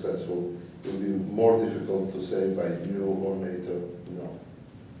more successful, it will be more difficult to say by you or NATO, no,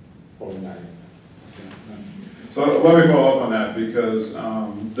 or nine. So let me follow up on that, because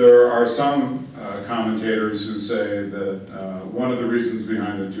there are some commentators who say that one of the reasons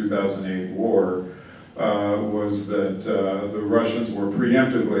behind the 2008 war was that the Russians were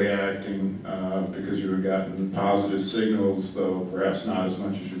preemptively acting because you had gotten positive signals, though perhaps not as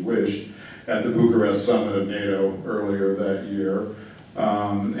much as you wished, at the Bucharest summit of NATO earlier that year.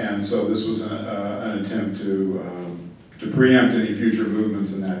 And so this was an attempt to preempt any future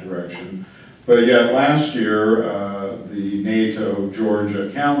movements in that direction. But yet last year, the NATO-Georgia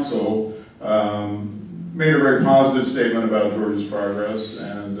Council made a very positive statement about Georgia's progress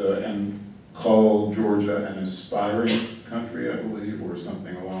and called Georgia an aspiring country, I believe, or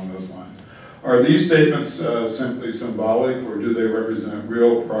something along those lines. Are these statements simply symbolic, or do they represent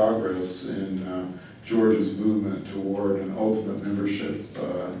real progress in Georgia's movement toward an ultimate membership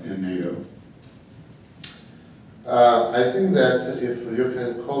in NATO? I think that if you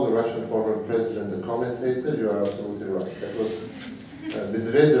can call the Russian former president a commentator, you are absolutely right. That was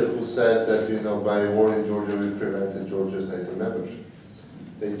Medvedev who said that, you know, by war in Georgia we prevented Georgia's NATO membership.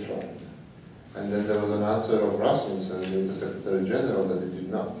 They tried. And then there was an answer of Rasmussen, the Secretary General, that it did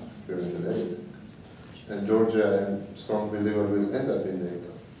not prevent anything. And Georgia, I'm a strong believer, will end up in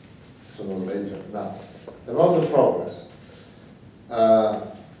NATO, sooner or later. Now, about the progress.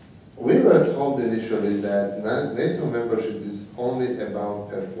 We were told initially that NATO membership is only about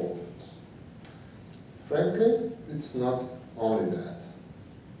performance. Frankly, it's not only that.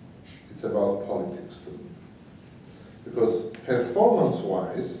 It's about politics too. Because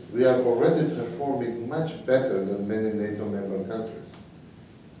performance-wise, we are already performing much better than many NATO member countries.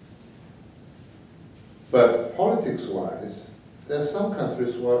 But politics-wise, there are some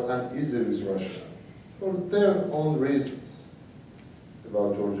countries who are uneasy with Russia for their own reasons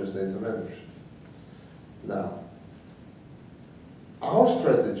about Georgia's NATO membership. Now, our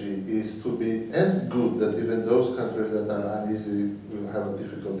strategy is to be as good that even those countries that are uneasy will have a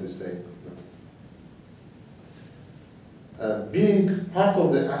difficulty saying no. Being part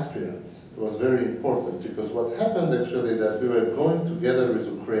of the aspirants was very important, because what happened actually that we were going together with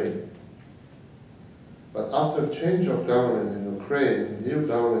Ukraine. But after change of government in Ukraine, new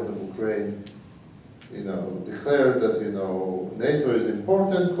government of Ukraine, you know, declared that, you know, NATO is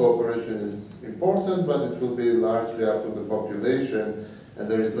important, cooperation is important, but it will be largely up to the population, and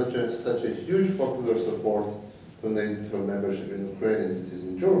there is not just such a huge popular support to NATO membership in Ukraine as it is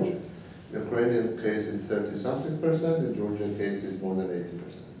in Georgia. In Ukrainian case it's 30-something%, in Georgian case it's more than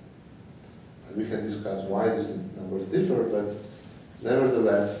 80%. And we can discuss why these numbers differ, but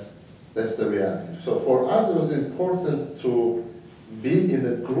nevertheless, that's the reality. So for us it was important to be in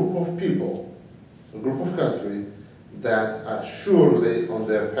a group of people, a group of countries that are surely on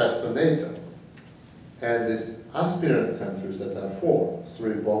their path to NATO. And these aspirant countries that are four,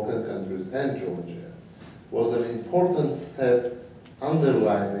 3 Balkan countries and Georgia, was an important step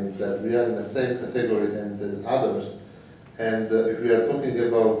underlining that we are in the same category and the others. And if we are talking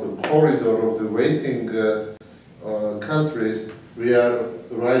about the corridor of the waiting countries, we are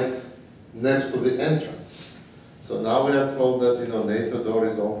right next to the entrance. So now we are told that, you know, NATO door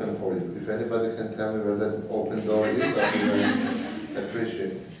is open for you. If anybody can tell me where that open door is, I would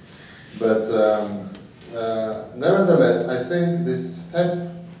appreciate it. But nevertheless, I think this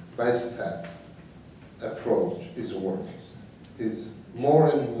step-by-step approach is working. It's more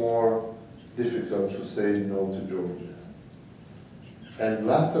and more difficult to say no to Georgia. And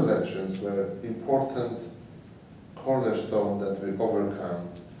last elections were important cornerstone that we overcome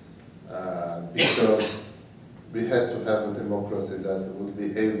because we had to have a democracy that would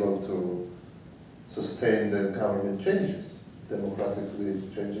be able to sustain the government changes, democratically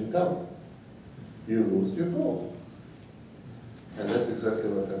changing government. You lose, you go. And that's exactly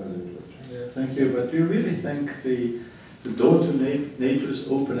what happened in Georgia. Yeah, thank you. But do you really think the door to NATO is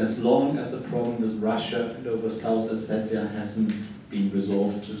open as long as the problem with Russia and over South Ossetia hasn't been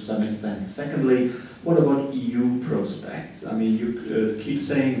resolved to some extent? Secondly, what about EU prospects? I mean, you keep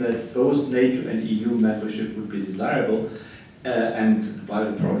saying that both NATO and EU membership would be desirable, and while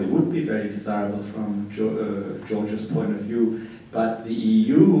it probably would be very desirable from Georgia's point of view, but the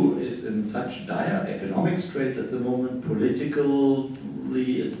EU is in such dire economic straits at the moment,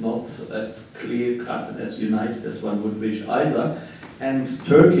 politically it's not as clear-cut and as united as one would wish either, and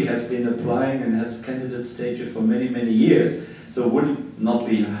Turkey has been applying and has candidate status for many, many years, so would it not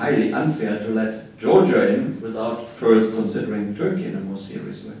be highly unfair to let Georgia in without first considering Turkey in a more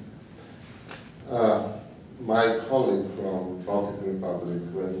serious way? My colleague from Baltic Republic,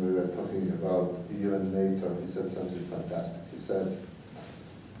 when we were talking about EU and NATO, he said something fantastic. He said,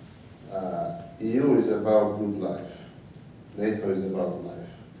 EU is about good life, NATO is about life.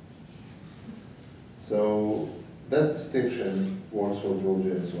 So that distinction works for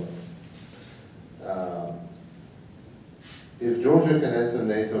Georgia as well. If Georgia can enter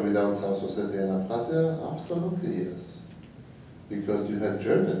NATO without South Ossetia and Abkhazia, absolutely yes. Because you had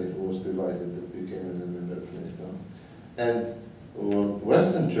Germany who was divided that became a member of NATO. And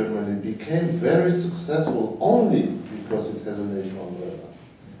Western Germany became very successful only because it has a NATO umbrella.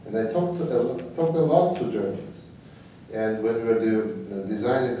 And I talked a lot to Germans. And when we were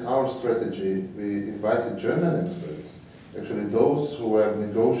designing our strategy, we invited German experts, actually those who were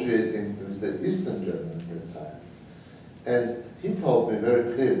negotiating with the Eastern Germany at that time. And he told me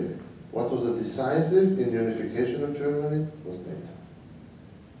very clearly, what was the decisive in unification of Germany was NATO.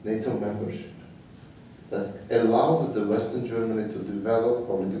 NATO membership that allowed the Western Germany to develop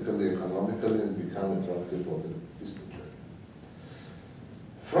politically, economically, and become attractive for the Eastern Germany.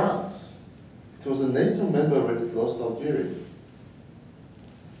 France, it was a NATO member when it lost Algeria.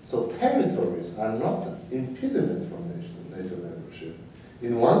 So territories are not an impediment for NATO membership.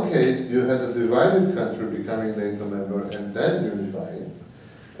 In one case, you had a divided country becoming NATO member and then unifying.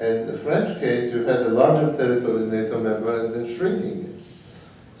 And the French case, you had a larger territory NATO member and then shrinking it.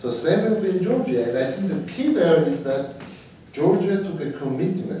 So same will be in Georgia. And I think the key there is that Georgia took a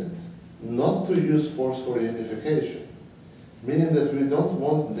commitment not to use force for unification, meaning that we don't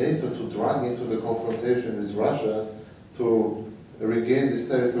want NATO to drag into the confrontation with Russia to regain these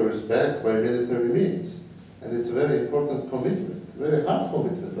territories back by military means. And it's a very important commitment, very hard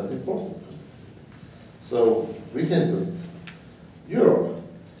commitment, but important commitment. So we can do it. Europe.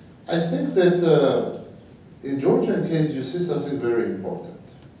 I think that in Georgian case you see something very important.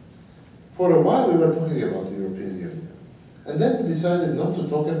 For a while we were talking about the European Union. And then we decided not to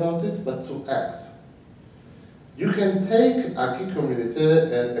talk about it, but to act. You can take acquis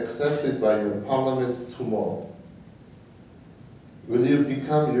communautaire and accept it by your parliament tomorrow. Will you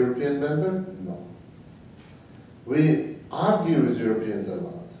become European member? No. We argue with Europeans a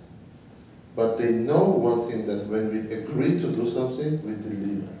lot. But they know one thing, that when we agree to do something, we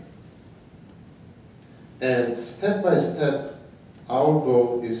deliver. And step by step, our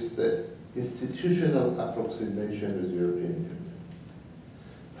goal is the institutional approximation with the European Union.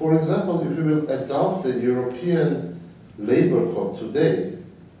 For example, if we will adopt the European labor code today,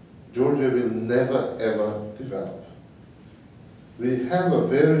 Georgia will never ever develop. We have a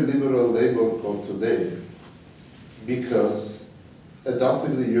very liberal labor code today because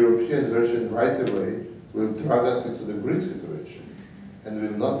adopting the European version right away will drag us into the Greek situation and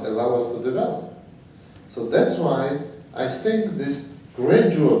will not allow us to develop. So that's why I think this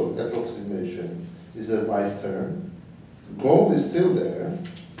gradual approximation is a right turn. Goal is still there.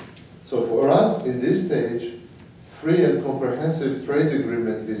 So for us, in this stage, free and comprehensive trade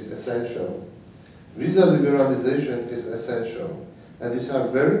agreement is essential. Visa liberalization is essential. And these are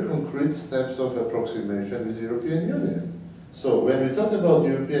very concrete steps of approximation with the European Union. So when we talk about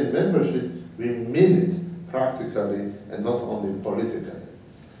European membership, we mean it practically and not only politically.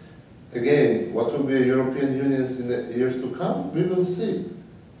 Again, what will be a European Union in the years to come? We will see.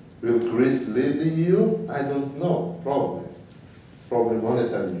 Will Greece leave the EU? I don't know, probably. Probably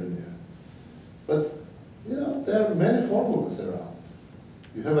monetary union. But, you know, there are many formulas around.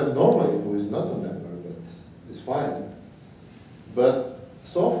 You have a Norway who is not a member, but is fine. But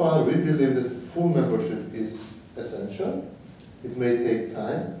so far, we believe that full membership is essential. It may take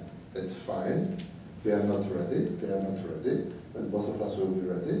time. It's fine. We are not ready. They are not ready. When both of us will be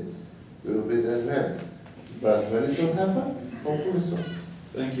ready, we will be then married. But when it will happen, hopefully soon.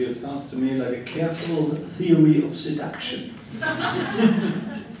 Thank you. It sounds to me like a careful theory of seduction.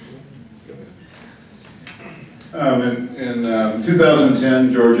 In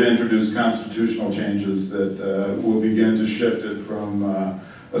 2010, Georgia introduced constitutional changes that will begin to shift it from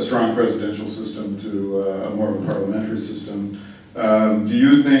a strong presidential system to a more of a parliamentary system. Do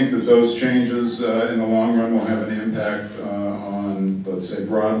you think that those changes in the long run will have an impact on, let's say,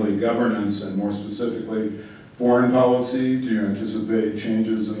 broadly governance and more specifically foreign policy? Do you anticipate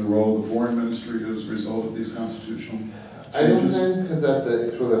changes in the role of the foreign ministry as a result of these constitutional changes? I don't think that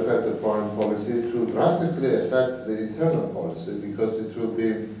it will affect the foreign policy. It will drastically affect the internal policy because it will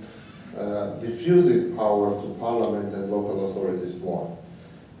be diffusing power to parliament and local authorities more.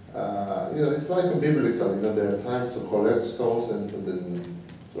 It's like a biblical, there are times to collect stones and to then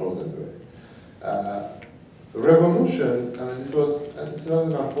throw them away. Revolution, it's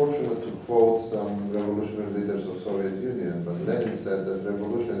rather unfortunate to quote some revolutionary leaders of Soviet Union, but Lenin said that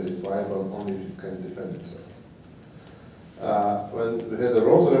revolution is viable only if it can defend itself. When we had the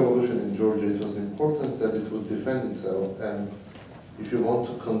Rose Revolution in Georgia, it was important that it would defend itself, and if you want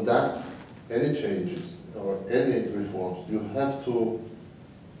to conduct any changes or any reforms, you have to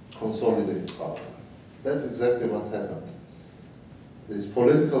consolidate power. That's exactly what happened. This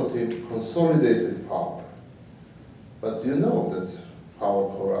political team consolidated power. But you know that power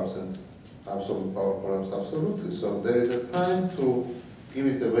corrupts and absolute power corrupts absolutely. So there is a time to give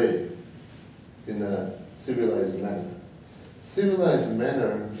it away in a civilized manner. Civilized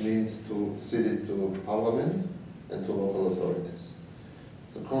manner means to cede it to parliament and to local authorities.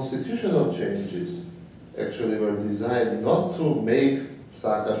 The constitutional changes actually were designed not to make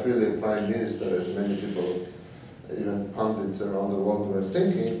Saakashvili a prime minister, as many people, even pundits around the world were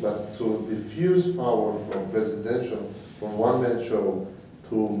thinking, but to diffuse power from presidential, from one-man show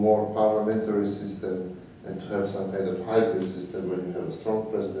to more parliamentary system, and to have some kind of hybrid system where you have a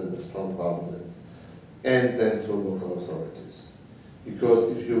strong president, a strong parliament, and then to local authorities. Because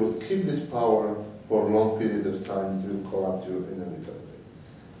if you would keep this power for a long period of time, it will corrupt you inevitably.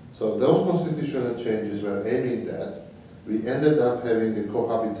 So those constitutional changes were aiming at. We ended up having a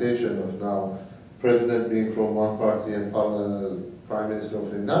cohabitation of now president being from one party and prime minister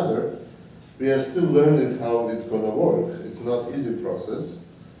of another. We are still learning how it's going to work. It's not an easy process.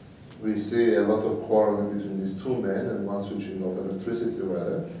 We see a lot of quarreling between these two men and one switching off electricity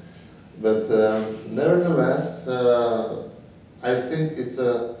rather. But nevertheless, I think it's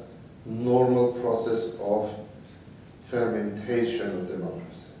a normal process of fermentation of democracy.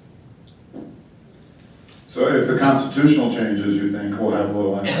 So if the constitutional changes, you think, will have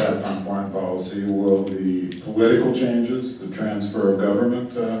little impact on foreign policy, will the political changes, the transfer of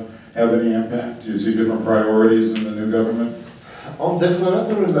government, have any impact? Do you see different priorities in the new government? On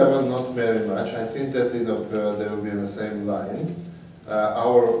declaratory level, not very much. I think that they will be in the same line.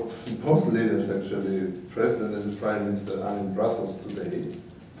 Our both leaders, actually, President and Prime Minister, are in Brussels today,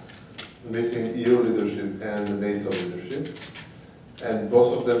 meeting EU leadership and NATO leadership, and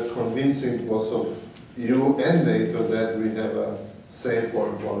both of them convincing both of EU and NATO that we have a same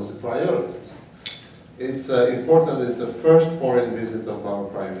foreign policy priorities. It's important. It's the first foreign visit of our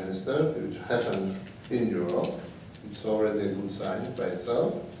Prime Minister, which happened in Europe. It's already a good sign by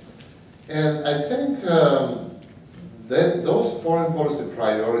itself. And I think that those foreign policy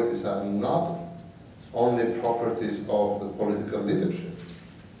priorities are not only properties of the political leadership,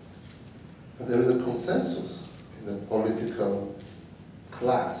 but there is a consensus in the political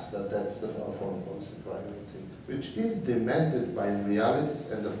class that that's the foreign policy priority, which is demanded by realities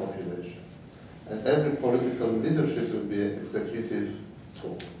and the population. And every political leadership will be an executive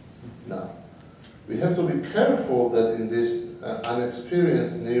tool. Now, we have to be careful that in this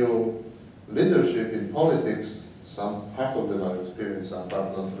unexperienced new leadership in politics, some part of them are experienced, some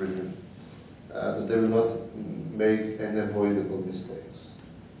part not really, that they will not make unavoidable mistakes.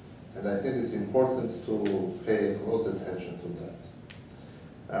 And I think it's important to pay close attention to that.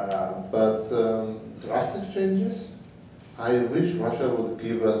 But drastic changes, I wish Russia would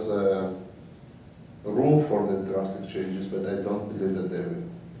give us room for the drastic changes, but I don't believe that they will.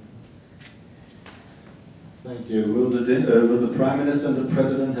 Thank you. Will the Prime Minister and the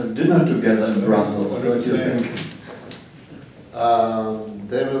President have dinner together in Brussels? What do you think?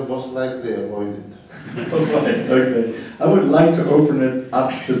 They will most likely avoid it. Okay. I would like to open it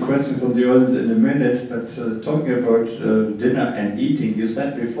up to questions from the audience in a minute, but talking about dinner and eating, you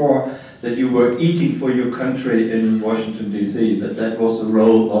said before that you were eating for your country in Washington, D.C., that was the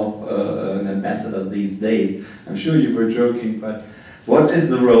role of an ambassador these days. I'm sure you were joking, but what is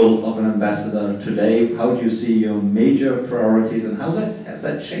the role of an ambassador today? How do you see your major priorities, and how has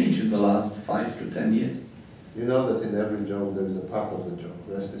that changed in the last 5 to 10 years? You know that in every joke there is a part of the joke,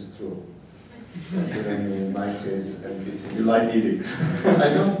 the rest is true. In my case, I'm eating. You like eating?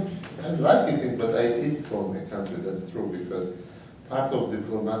 I like eating, but I eat for my country, that's true, because part of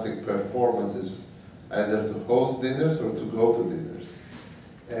diplomatic performance is either to host dinners or to go to dinners.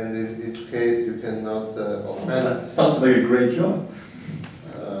 And in each case, you cannot offend. Sounds like a great job.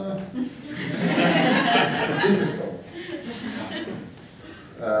 Difficult.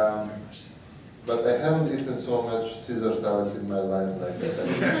 But I haven't eaten so much Caesar salads in my life like that.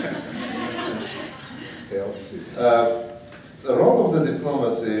 Okay, I'll see. The role of the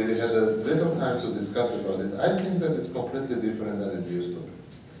diplomacy, we had a little time to discuss about it. I think that it's completely different than it used to be.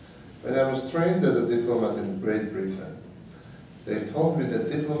 When I was trained as a diplomat in Great Britain, they told me that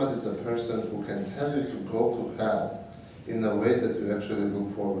diplomat is a person who can tell you to go to hell in a way that you actually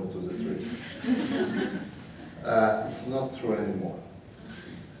look forward to the trip. It's not true anymore,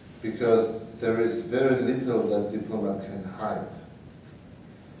 because there is very little that diplomat can hide.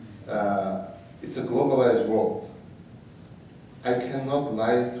 It's a globalized world. I cannot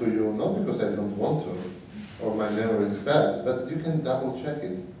lie to you, not because I don't want to, or my memory is bad, but you can double check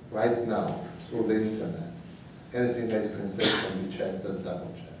it right now through the internet. Anything I can say can be checked and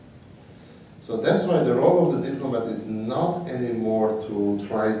double checked. So that's why the role of the diplomat is not anymore to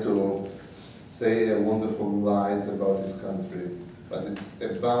try to say wonderful lies about his country, but it's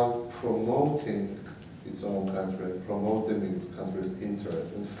about promoting its own country, promoting its country's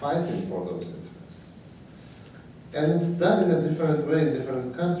interests, and fighting for those interests. And it's done in a different way in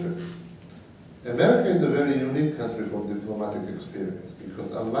different countries. America is a very unique country for diplomatic experience,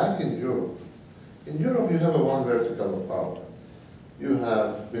 because unlike in Europe you have a one vertical of power. You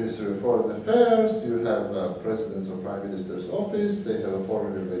have Ministry of Foreign Affairs, you have President's or Prime Minister's office, they have a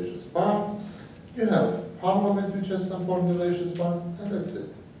foreign relations part, you have Parliament which has some foreign relations parts, and that's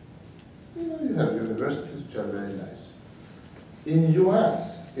it. You have universities which are very nice. In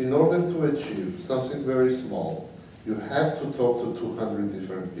US, in order to achieve something very small, you have to talk to 200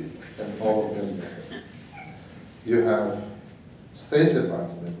 different people, and all of them matter. You have State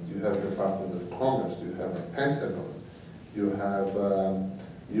Department, you have Department of Commerce, you have a Pentagon, you have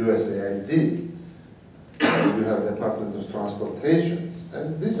USAID, you have Department of Transportations,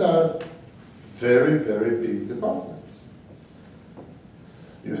 and these are very, very big departments.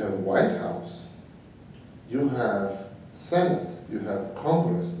 You have White House, you have Senate, you have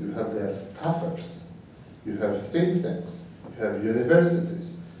Congress, you have their staffers, you have think tanks, you have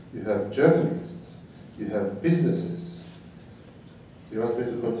universities, you have journalists, you have businesses. You want me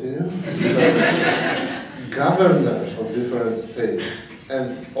to continue? You have governors of different states,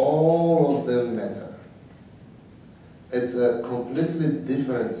 and all of them matter. It's a completely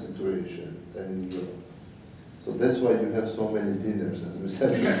different situation than in Europe. So that's why you have so many dinners and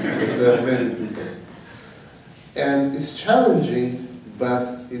receptions, because there are many people. And it's challenging,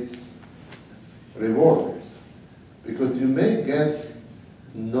 but it's rewarding. Because you may get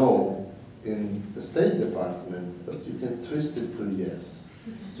no in the State Department, but you can twist it to yes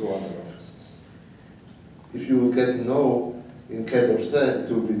through other offices. If you will get no in Quai d'Orsay,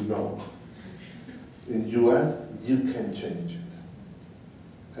 it will be no. In US, you can change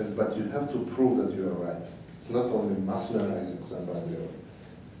it. But you have to prove that you are right. It's not only mesmerizing somebody or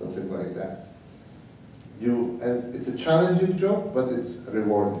something like that. And it's a challenging job, but it's a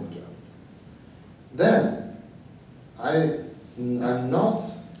rewarding job. Then, I'm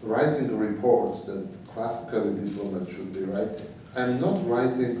not writing reports that classically diplomats should be writing. I'm not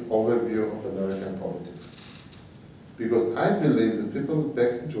writing overview of American politics. Because I believe that people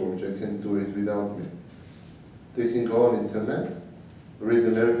back in Georgia can do it without me. They can go on internet, read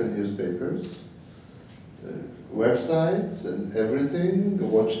American newspapers, websites and everything,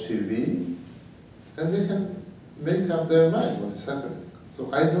 watch TV, and they can make up their mind what is happening.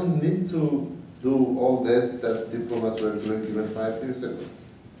 So I don't need to do all that diplomats were doing even 5 years ago.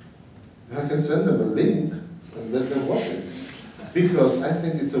 I can send them a link and let them watch it. Because I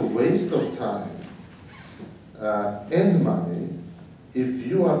think it's a waste of time and money if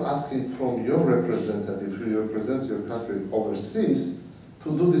you are asking from your representative who represents your country overseas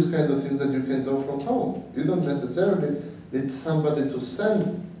to do this kind of things that you can do from home. You don't necessarily need somebody to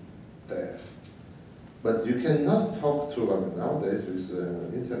send there. But you cannot talk to, nowadays with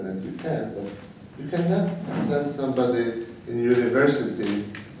internet you can, but you cannot send somebody in university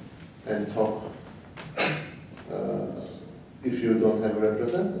and talk if you don't have a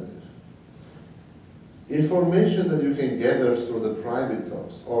representative. Information that you can gather through the private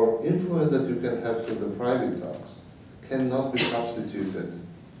talks or influence that you can have through the private talks cannot be substituted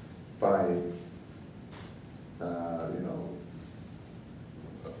by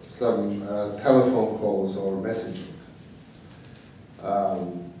some telephone calls or messaging.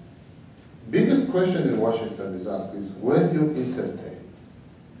 Biggest question in Washington is asked is, when you entertain?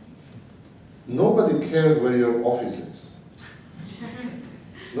 Nobody cares where your office is.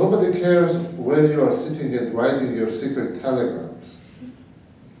 Nobody cares where you are sitting and writing your secret telegrams.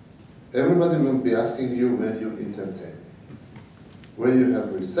 Everybody will be asking you where you entertain. Where you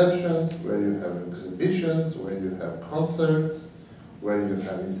have receptions, where you have exhibitions, where you have concerts, where you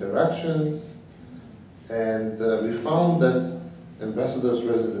have interactions. And we found that ambassador's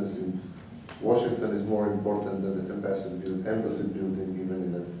residence in Washington is more important than the embassy building, even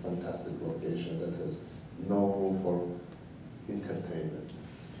in a fantastic location that has no room for entertainment.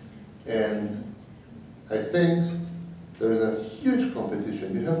 And I think there is a huge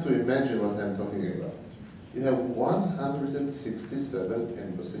competition. You have to imagine what I'm talking about. You have 167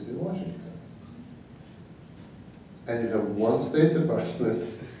 embassies in Washington. And you have one State Department,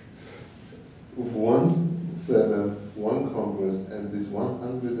 one Senate, one Congress, and these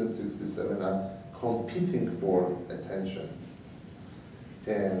 167 are competing for attention.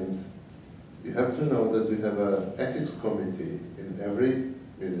 And you have to know that we have an ethics committee in every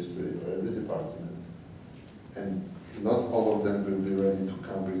ministry or every department, and not all of them will be ready to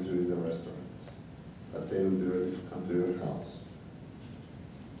come with you in the restaurants, but they will be ready to come to your house.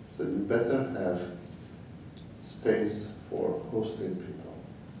 So you better have space for hosting people,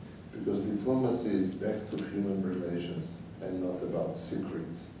 because diplomacy is back to human relations and not about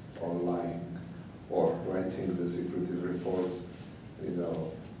secrets or lying or writing the secretive reports,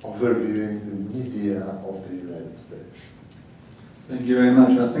 overviewing the media of the United States. Thank you very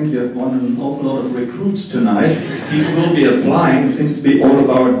much. I think you have won an awful lot of recruits tonight. People will be applying. It seems to be all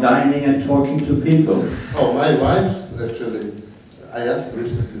about dining and talking to people. Oh, my wife's actually, I asked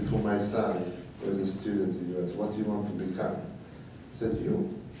recently to my son, who is a student in the US, what do you want to become? He said, you.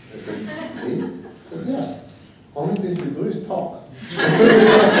 I said, me? He said, yeah. Only thing you do is talk.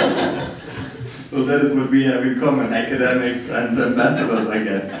 So that is what we have in common, academics and ambassadors, I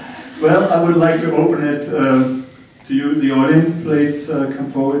guess. Well, I would like to open it to you, the audience. Please come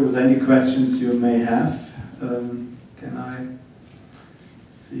forward with any questions you may have. Can I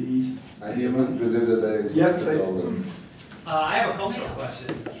see? I cannot believe that I please. I have a cultural question.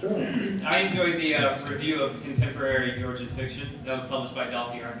 Sure. I enjoyed the review of contemporary Georgian fiction that was published by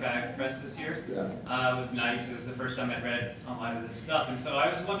Dalkey Archive Press this year. Yeah. It was nice. It was the first time I'd read a lot of this stuff. And so I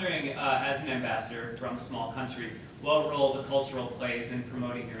was wondering, as an ambassador from a small country, what role the cultural plays in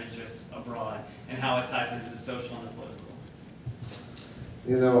promoting your interests abroad and how it ties into the social and the political.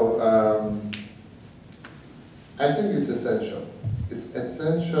 I think it's essential. It's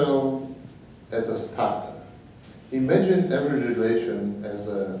essential as a starter. Imagine every relation as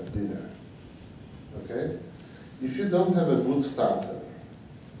a dinner, okay? If you don't have a good starter,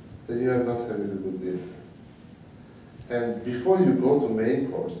 then you are not having a good dinner. And before you go to main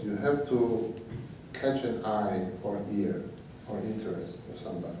course, you have to catch an eye or ear or interest of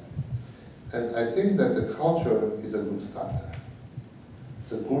somebody. And I think that the culture is a good starter.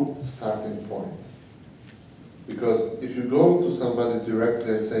 It's a good starting point. Because if you go to somebody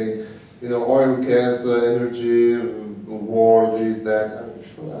directly and say, oil, gas, energy, war, this, that,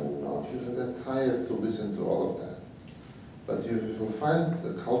 I'm not that tired to listen to all of that. But you will find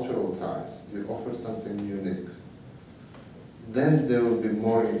the cultural ties, you offer something unique, then they will be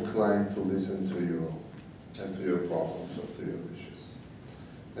more inclined to listen to you and to your problems or to your wishes.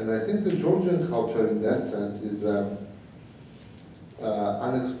 And I think the Georgian culture in that sense is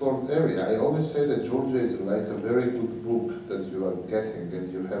unexplored area. I always say that Georgia is like a very good book that you are getting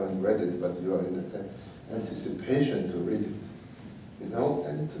and you haven't read it, but you are in anticipation to read it.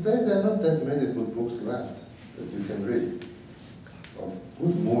 And today there are not that many good books left that you can read, or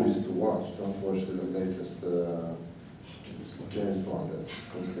good movies to watch. Don't watch the latest James Bond. That's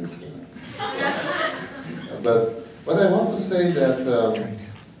completely. But I want to say that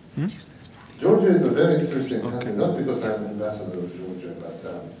Georgia is a very interesting country, not because I'm ambassador of Georgia, but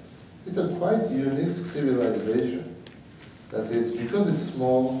it's a quite unique civilization. That is, because it's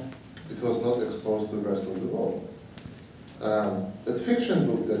small, it was not exposed to the rest of the world. That fiction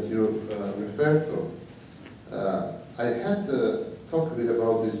book that you referred to, I had talked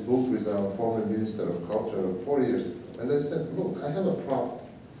about this book with our former Minister of Culture 4 years ago, and I said, look, I have a problem.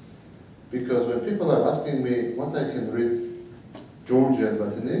 Because when people are asking me what I can read Georgian,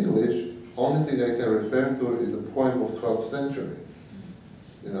 but in English, only thing I can refer to is a poem of 12th century.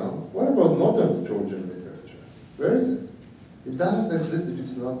 What about modern Georgian literature? Where is it? It doesn't exist if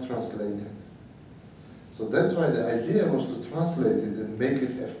it's not translated. So that's why the idea was to translate it and make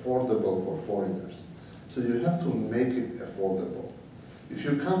it affordable for foreigners. So you have to make it affordable. If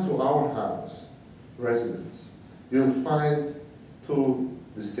you come to our house, residence, you'll find two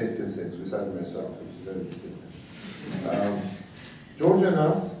distinctive things, besides myself, which is very distinctive. Georgian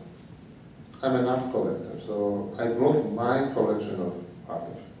art, I'm an art collector, so I brought my collection of art,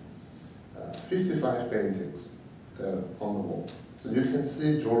 55 paintings there on the wall. So you can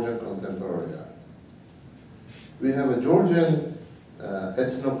see Georgian contemporary art. We have a Georgian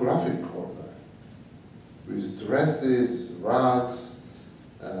ethnographic corner with dresses, rugs,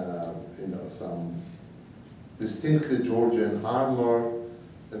 some distinctly Georgian armor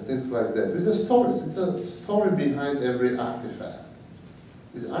and things like that. With the stories, it's a story behind every artifact.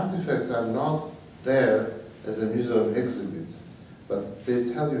 These artifacts are not there as a museum exhibits, but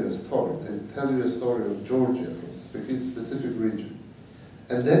they tell you a story. They tell you a story of Georgia from a specific region.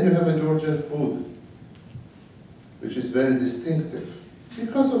 And then you have a Georgian food, which is very distinctive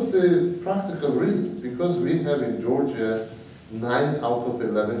because of the practical reasons, because we have in Georgia 9 out of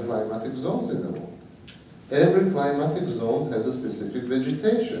 11 climatic zones in the world. Every climatic zone has a specific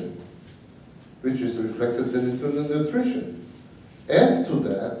vegetation, which is reflected into the nutrition. Add to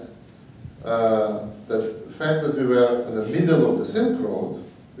that the fact that we were in the middle of the Silk Road,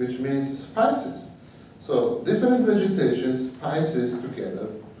 which means spices. So different vegetations, spices together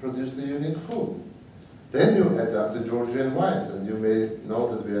produce the unique food. Then you add up the Georgian wines, and you may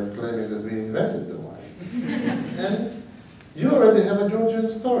know that we are claiming that we invented the wine. And you already have a Georgian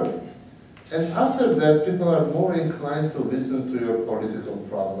story. And after that, people are more inclined to listen to your political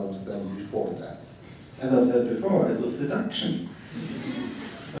problems than before that. As I said before, it's a seduction.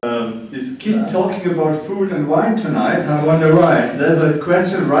 You keep talking about food and wine tonight. I wonder why. There's a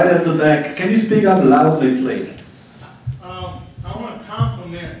question right at the back. Can you speak up loudly, please? I want to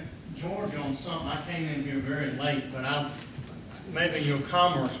compliment Georgia on something. I came in here very late, but maybe your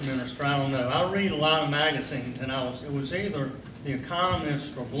commerce minister, I don't know. I read a lot of magazines, and it was either The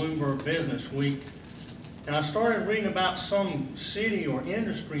Economist or Bloomberg Business Week, and I started reading about some city or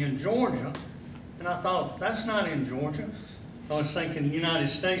industry in Georgia, and I thought, that's not in Georgia. I was thinking United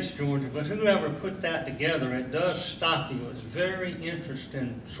States, Georgia, but whoever put that together, it does stop you. It's very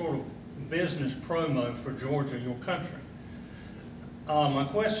interesting sort of business promo for Georgia, your country. My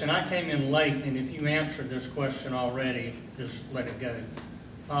question, I came in late, and if you answered this question already, just let it go.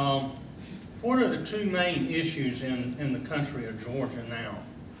 What are the two main issues in the country of Georgia now,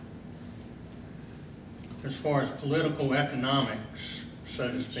 as far as political economics, so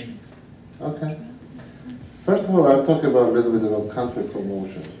to speak? Okay. First of all, I'll talk about a little bit about country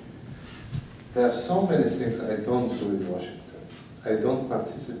promotion. There are so many things I don't do in Washington. I don't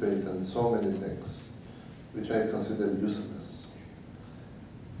participate in so many things, which I consider useless.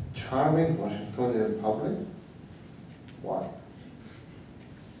 Charming Washingtonian public? Why?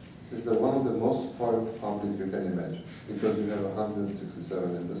 This is one of the most spoiled public you can imagine, because we have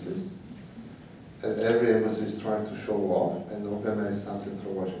 167 embassies, and every embassy is trying to show off and organize something for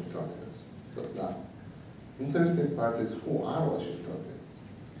Washingtonians. So now, interesting part is, who are Washingtonians?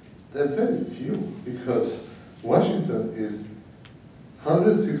 There are very few, because Washington is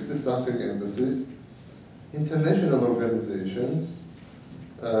 160-something embassies, international organizations,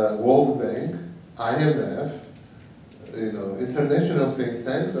 World Bank, IMF, international think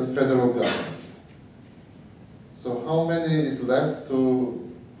tanks, and federal government. So how many is left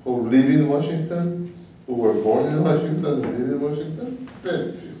who live in Washington, who were born in Washington and live in Washington?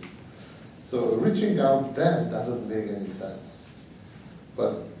 Very few. So reaching out them doesn't make any sense.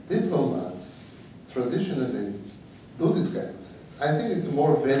 But diplomats traditionally do this kind of thing. I think it's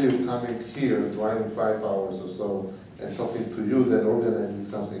more value coming here, driving 5 hours or so, and talking to you than organizing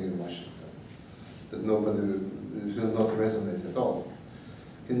something in Washington that nobody will not resonate at all.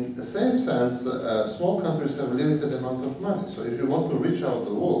 In the same sense, small countries have a limited amount of money. So if you want to reach out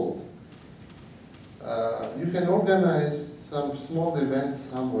the world, you can organize some small event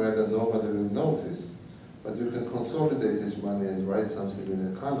somewhere that nobody will notice, but you can consolidate this money and write something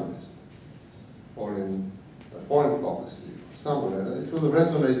in Economist or in foreign policy, somewhere. It will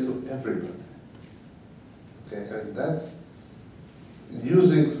resonate to everybody. Okay, and that's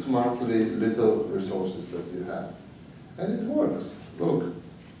using smartly little resources that you have. And it works. Look,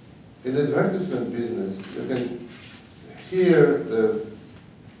 in the advertisement business, you can hear the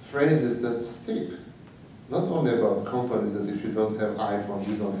phrases that stick. Not only about companies that if you don't have iPhone,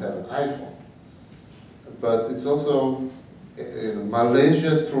 you don't have an iPhone. But it's also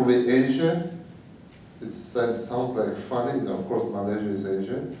Malaysia through Asia. It sounds like funny. Of course, Malaysia is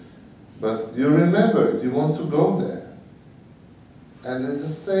Asia. But you remember it. You want to go there. And it's the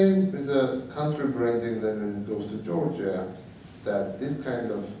same with the country branding that when it goes to Georgia, that this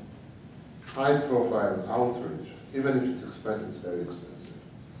kind of high-profile outreach, even if it's expensive, it's very expensive.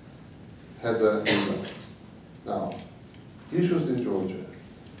 has an influence. Now, issues in Georgia.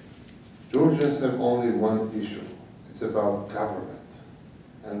 Georgians have only one issue. It's about government.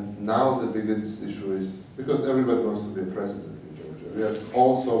 And now the biggest issue is, because everybody wants to be a president in Georgia, we are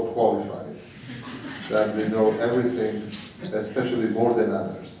all so qualified that we know everything, especially more than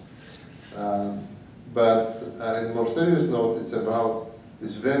others. But in a more serious note, it's about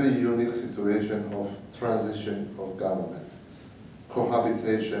this very unique situation of transition of government,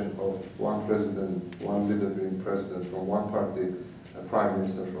 cohabitation of one president, one leader being president from one party, a prime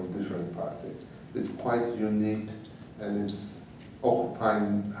minister from different party. It's quite unique, and it's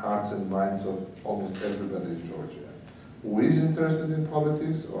occupying hearts and minds of almost everybody in Georgia. Who is interested in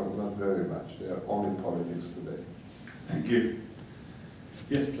politics, or not very much? They are only politics today. Thank you.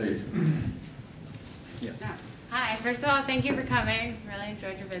 Yes, please. Yes. Hi, first of all, thank you for coming. Really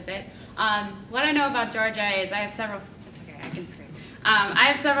enjoyed your visit. What I know about Georgia is I have several, it's okay, I can scream. I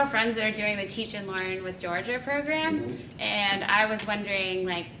have several friends that are doing the Teach and Learn with Georgia program, and I was wondering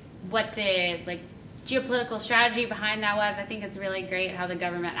what the geopolitical strategy behind that was. I think it's really great how the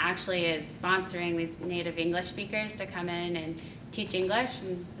government actually is sponsoring these native English speakers to come in and teach English,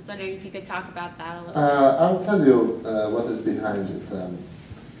 and I was wondering if you could talk about that a little bit. I'll tell you what is behind it.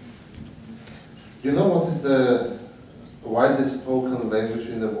 You know what is the widest spoken language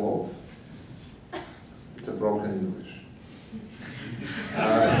in the world? It's a broken English.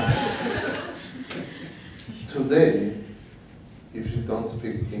 Today, if you don't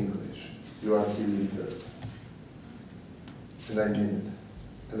speak English, you are illiterate. And I mean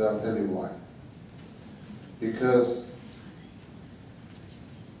it. And I'll tell you why. Because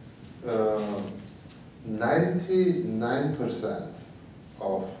 99%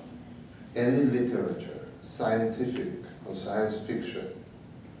 of any literature, scientific or science fiction,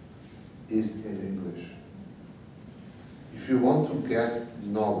 is in English. If you want to get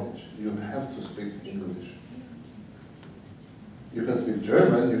knowledge, you have to speak English. You can speak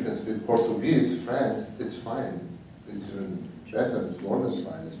German, you can speak Portuguese, French, it's fine. It's even better, it's more than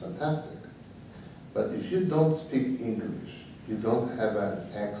fine, it's fantastic. But if you don't speak English, you don't have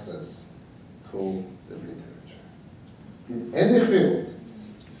an access to the literature. In any field,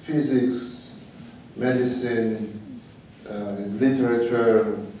 physics, medicine,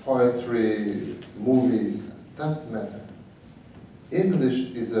 literature, poetry, movies, doesn't matter.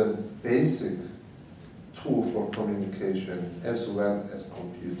 English is a basic tool for communication as well as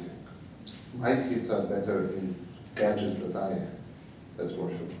computing. My kids are better in gadgets than I am, that's for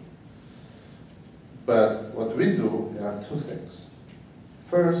sure. But what we do are two things.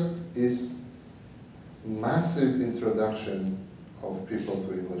 First is massive introduction of people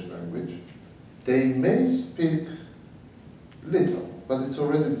to English language. They may speak little, but it's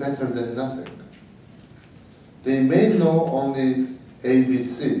already better than nothing. They may know only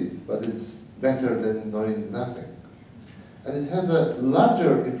ABC, but it's better than knowing nothing. And it has a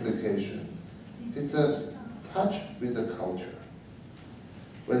larger implication. It's a touch with the culture.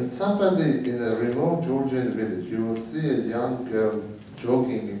 When somebody in a remote Georgian village, you will see a young girl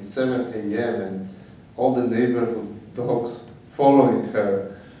jogging at 7 a.m. and all the neighborhood dogs following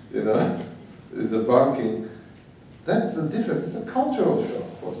her, you know, is a barking. That's the difference. It's a cultural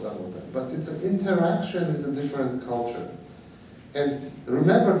shock for some of them, but it's an interaction with a different culture. And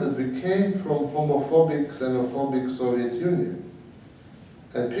remember that we came from homophobic, xenophobic Soviet Union.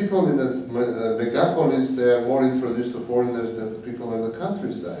 And people in the megapolis, they are more introduced to foreigners than people in the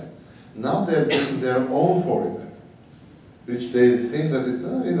countryside. Now they are getting their own foreigner, which they think that it's,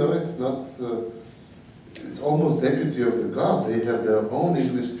 you know, it's not, it's almost deputy of the god. They have their own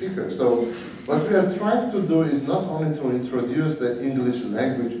English speaker. So what we are trying to do is not only to introduce the English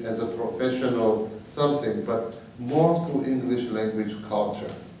language as a professional something, but more to English language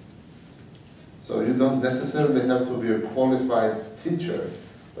culture. So you don't necessarily have to be a qualified teacher,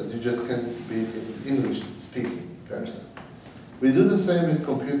 but you just can be an English-speaking person. We do the same with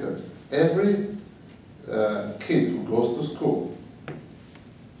computers. Every kid who goes to school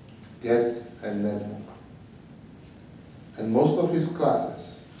gets a netbook. And most of his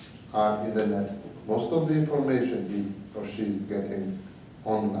classes are in the netbook. Most of the information he or she is getting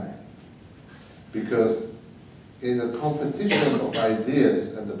online. Because in a competition of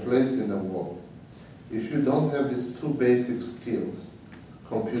ideas and the place in the world, if you don't have these two basic skills,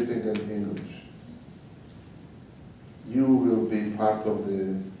 computing and English, you will be part of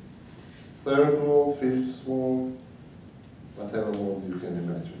the third world, fifth world, whatever world you can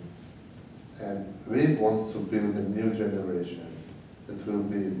imagine. And we want to build a new generation that will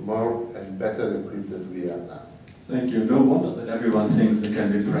be more and better equipped than we are now. Thank you. No wonder that everyone thinks they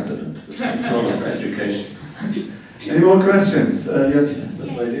can be president with that sort of education. Any more questions? Yes,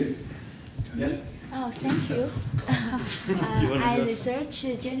 this lady. Yes. Oh, thank you. I research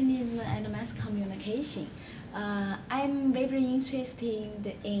journalism and mass communication. I'm very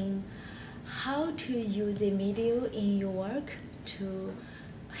interested in how to use the media in your work to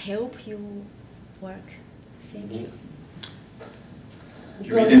help you work. Thank you.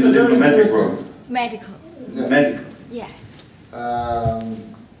 You mean in the diplomatic world? Medical. Yeah. Medical. Yeah.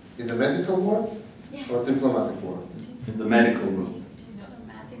 In the medical world or diplomatic world? In the medical world.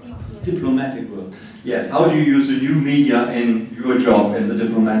 Diplomatic world. Yes. How do you use the new media in your job in the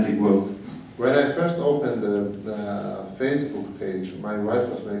diplomatic world? When I first opened the Facebook page, my wife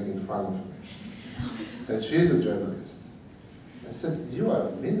was making fun of me. And she's a journalist. I said, "You are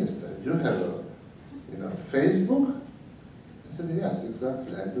a minister. You have a, Facebook?" I said, "Yes,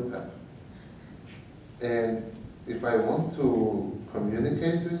 exactly. I do have." And if I want to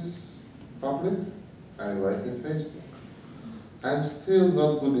communicate with public, I write in Facebook. I'm still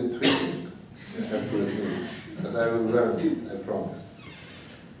not good at tweeting, I have to admit, but I will learn it, I promise.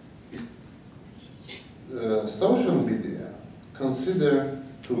 Social media consider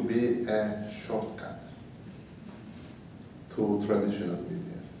to be a shortcut to traditional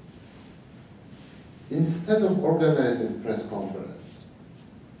media. Instead of organizing press conference,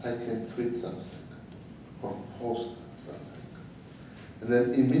 I can tweet something or post something, and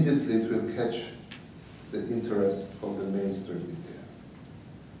then immediately it will catch the interest of the mainstream media.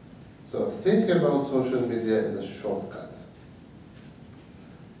 So think about social media as a shortcut.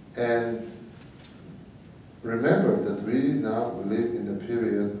 And remember that we now live in a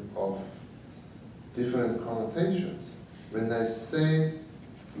period of different connotations. When I say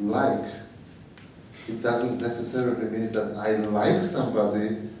like, it doesn't necessarily mean that I like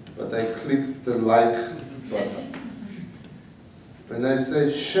somebody, but I click the like button. When I say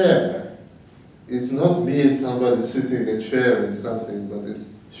share, it's not me and somebody sitting and sharing something, but it's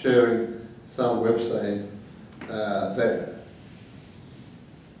sharing some website there,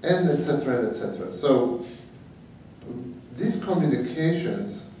 and etc. and etc. So these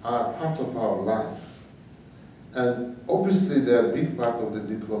communications are part of our life, and obviously they are a big part of the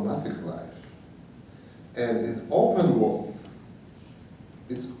diplomatic life. And in open world,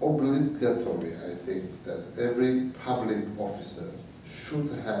 it's obligatory, I think, that every public officer should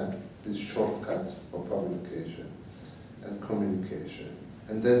have this shortcut of publication and communication.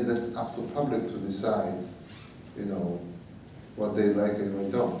 And then that's up to public to decide, what they like and what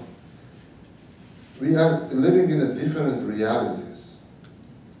they don't. We are living in a different realities,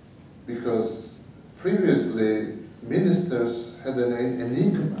 because previously ministers had an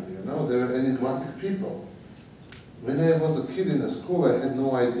enigma, they were enigmatic people. When I was a kid in a school, I had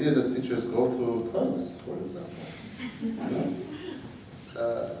no idea that teachers go to toilet, for example.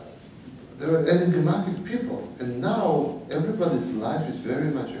 They were enigmatic people, and now everybody's life is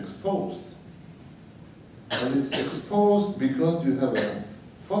very much exposed. And it's exposed because you have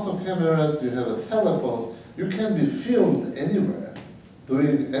photo cameras, you have a telephone, you can be filmed anywhere,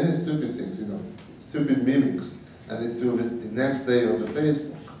 doing any stupid things, stupid mimics, and it will be the next day on the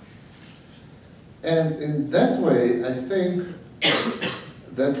Facebook. And in that way, I think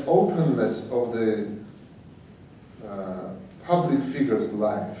that openness of the public figure's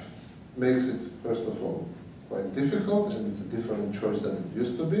life makes it, first of all, quite difficult, and it's a different choice than it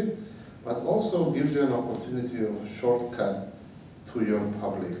used to be, but also gives you an opportunity of shortcut to your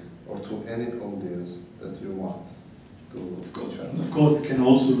public or to any audience that you want to reach out. Of course, it can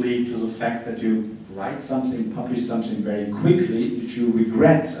also lead to the fact that you write something, publish something very quickly, which you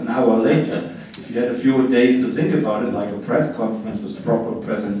regret an hour later. If you had a few days to think about it, like a press conference with proper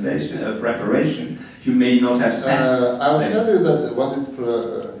preparation, you may not have sense. I will tell you that what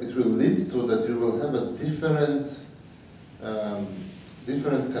it will lead to, that you will have a different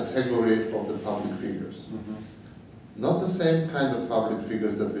category of the public figures. Mm-hmm. Not the same kind of public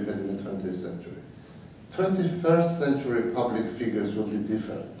figures that we had in the 20th century. 21st century public figures will be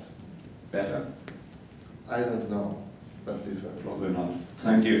different. Better? I don't know, but different. Probably not.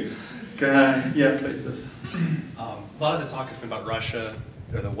 Thank you. Yeah, please. A lot of the talk has been about Russia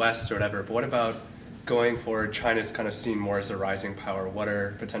or the West or whatever, but what about going forward? China's kind of seen more as a rising power. What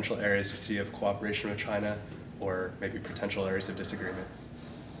are potential areas you see of cooperation with China, or maybe potential areas of disagreement?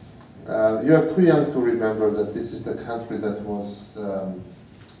 You are too young to remember that this is the country that was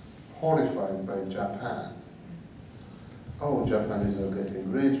horrified by Japan. Oh, Japanese are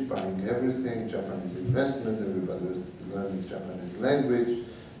getting rich, buying everything, Japanese investment, everybody was learning Japanese language,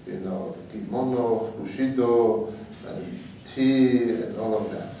 kimono, bushido, tea, and all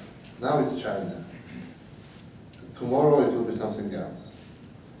of that. Now it's China. Tomorrow it will be something else.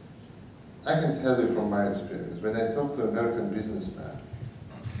 I can tell you from my experience, when I talk to American businessmen,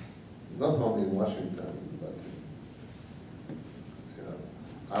 not only in Washington, but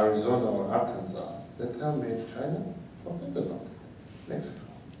Arizona or Arkansas, they tell me, China, forget about it, Mexico.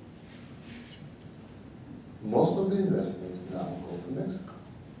 Most of the investments now go to Mexico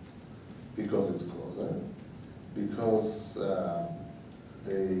because it's closer, because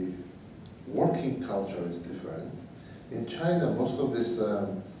the working culture is different. In China, most of this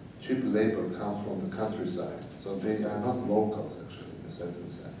cheap labor comes from the countryside, so they are not locals actually in a certain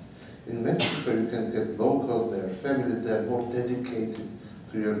sense. In Mexico, you can get locals, they are families, they are more dedicated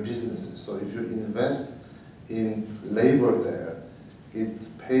to your businesses. So if you invest in labor there, it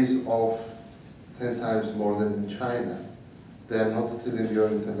pays off 10 times more than in China. They are not stealing your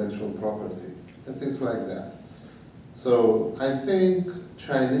intellectual property and things like that. So I think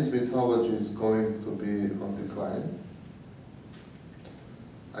Chinese mythology is going to be on decline.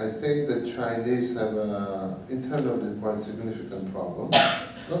 I think that Chinese have internally quite significant problems,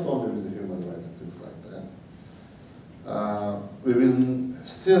 not only with the human rights and things like that. We will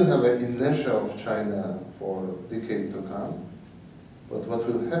still have an inertia of China for a decade to come, but what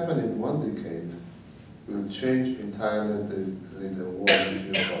will happen in one decade will change entirely the world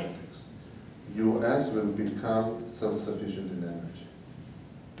geopolitics. US will become self-sufficient in energy,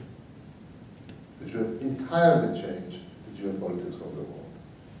 which will entirely change the geopolitics of the world.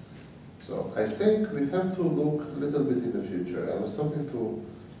 So I think we have to look a little bit in the future. I was talking to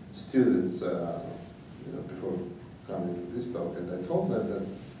students before coming to this talk, and I told them that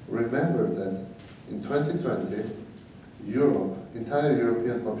remember that in 2020, Europe, entire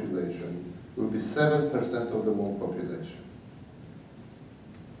European population, will be 7% of the world population.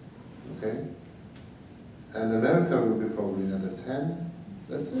 Okay? And America will be probably another 10.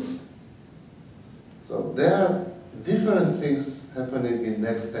 That's it. So there are different things happening in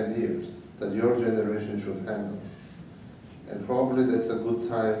next 10 years that your generation should handle. And probably that's a good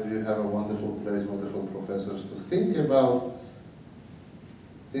time. You have a wonderful place, wonderful professors to think about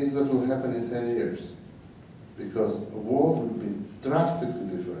things that will happen in 10 years. Because the world will be drastically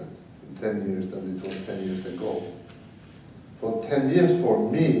different in 10 years than it was 10 years ago. For 10 years for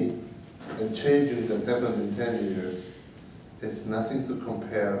me, and changing that happened in 10 years, is nothing to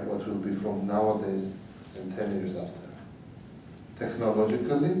compare what will be from nowadays and 10 years after.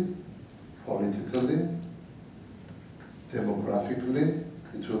 Technologically, politically, demographically,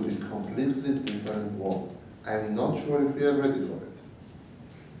 it will be a completely different world. I'm not sure if we are ready for it,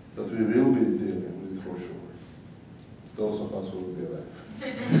 but we will be dealing with it for sure. Those of us who will be alive.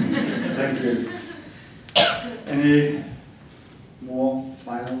 Thank you. Any more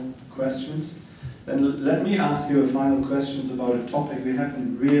final questions? Then let me ask you a final question about a topic we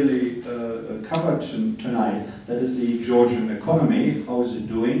haven't really covered tonight. That is the Georgian economy. How is it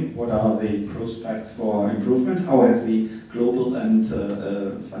doing? What are the prospects for improvement? How has the global and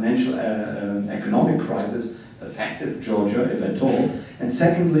financial economic crisis affected Georgia, if at all? And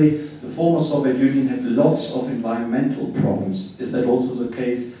secondly, the former Soviet Union had lots of environmental problems. Is that also the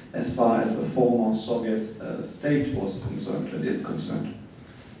case as far as the former Soviet state was concerned and is concerned?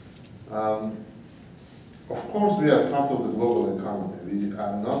 Of course, we are part of the global economy. We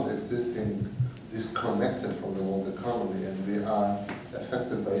are not existing disconnected from the world economy, and we are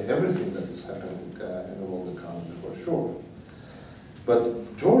affected by everything that is happening in the world economy, for sure.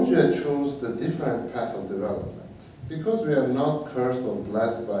 But Georgia chose the different path of development. Because we are not cursed or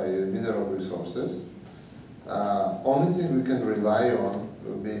blessed by mineral resources, only thing we can rely on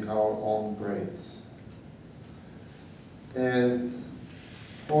will be our own brains. And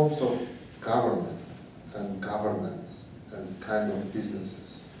forms of government and governance and kind of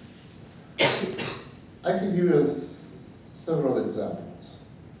businesses. I can give you several examples.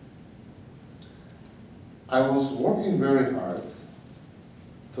 I was working very hard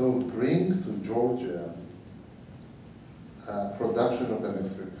to bring to Georgia production of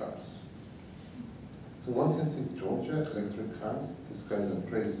electric cars. So one can think, Georgia, electric cars? These guys are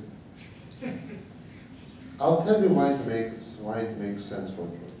crazy. I'll tell you why it makes sense for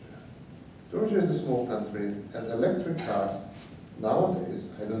Georgia. Georgia is a small country, and electric cars, nowadays,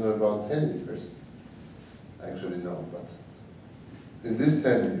 I don't know about 10 years, I actually know, but in these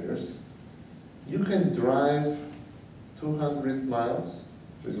 10 years, you can drive 200 miles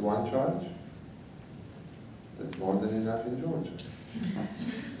with one charge. That's more than enough in Georgia.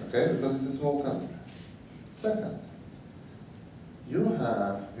 Okay, because it's a small country. Second, you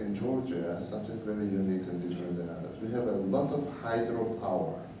have in Georgia something very unique and different than others. We have a lot of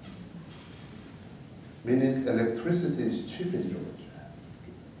hydropower, meaning electricity is cheap in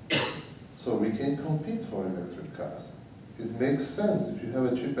Georgia. So we can compete for electric cars. It makes sense. If you have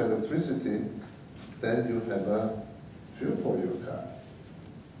a cheap electricity, then you have a fuel for your car.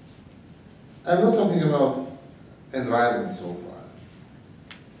 I'm not talking about environment so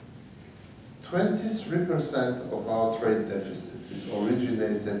far. 23% of our trade deficit is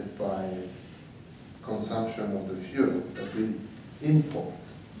originated by consumption of the fuel that we import.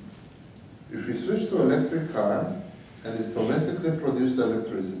 If we switch to electric car and it's domestically produced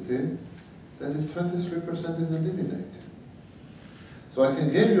electricity, then this 23% is eliminated. So I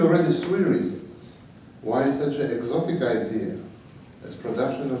can give you already 3 reasons why such an exotic idea as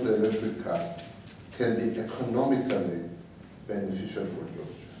production of the electric cars can be economically beneficial for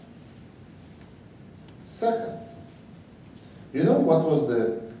Georgia. Second, you know what was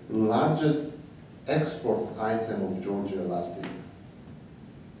the largest export item of Georgia last year?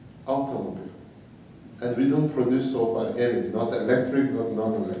 Automobile. And we don't produce so far any, not electric, not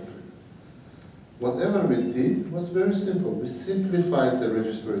non-electric. Whatever we did was very simple. We simplified the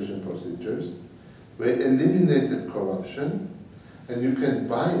registration procedures, we eliminated corruption, and you can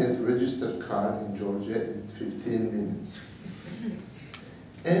buy and register a car in Georgia in 15 minutes.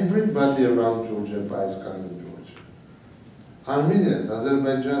 Everybody around Georgia buys cars in Georgia. Armenians,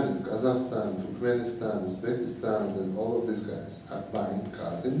 Azerbaijanis, Kazakhstan, Turkmenistan, Uzbekistan, and all of these guys are buying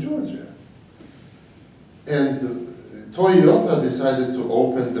cars in Georgia. And Toyota decided to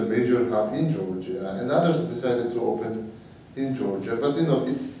open the major hub in Georgia, and others decided to open in Georgia. But you know,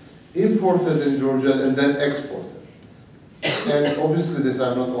 it's imported in Georgia and then exported. And obviously these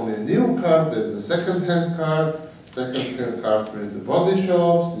are not only new cars, there's the second-hand cars. Second-hand cars means the body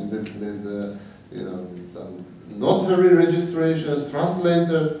shops, there's the, you know, some notary registrations,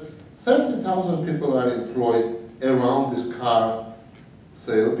 translator. 30,000 people are employed around this car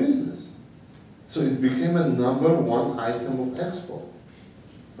sale business. So it became a #1 item of export.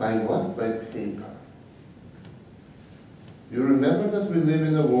 By what? By paper. You remember that we live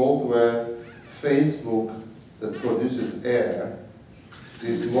in a world where Facebook that produces air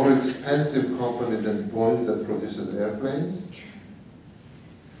is a more expensive company than Boeing that produces airplanes?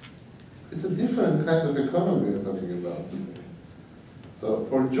 It's a different kind of economy we're talking about today. So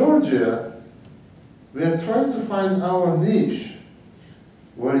for Georgia, we are trying to find our niche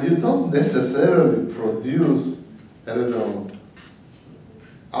where you don't necessarily produce, I don't know,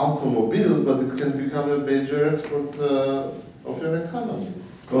 automobiles, but it can become a major export of your economy.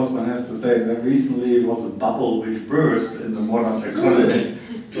 Of course, one has to say that recently was a bubble which burst in the modern economy.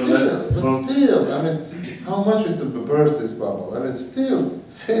 But still, I mean, how much it burst this bubble? I mean, still,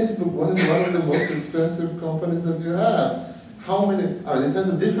 Facebook is one of the most expensive companies that you have. How many, I mean, it has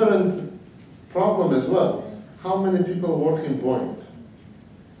a different problem as well. How many people work in Boeing?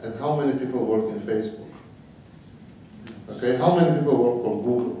 And how many people work in Facebook? Okay, how many people work for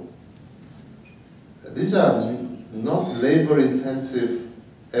Google? These are not labor-intensive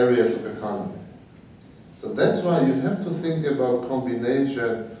areas of economy. So that's why you have to think about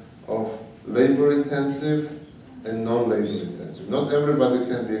combination of labor-intensive and non-labor-intensive. Not everybody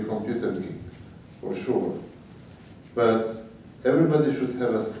can be a computer geek, for sure. But everybody should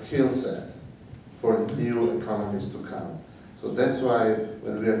have a skill set for new economies to come. So that's why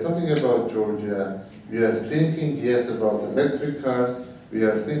when we are talking about Georgia, we are thinking, yes, about electric cars. We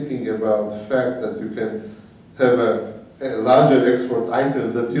are thinking about the fact that you can have a larger export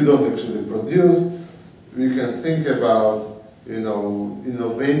item that you don't actually produce. We can think about, you know,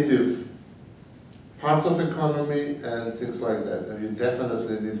 innovative parts of economy and things like that. And you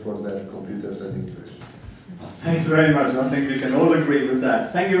definitely need for that computers and English. Thanks very much. I think we can all agree with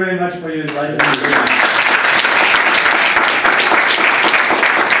that. Thank you very much for your invitation.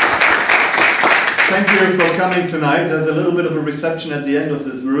 Thank you for coming tonight. There's a little bit of a reception at the end of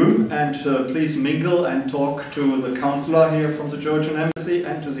this room, and please mingle and talk to the counselor here from the Georgian Embassy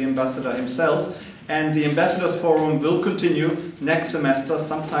and to the ambassador himself. And the Ambassadors Forum will continue next semester,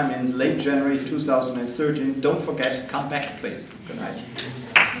 sometime in late January 2013. Don't forget, come back, please. Good night.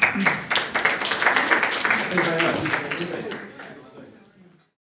 Thank you very much.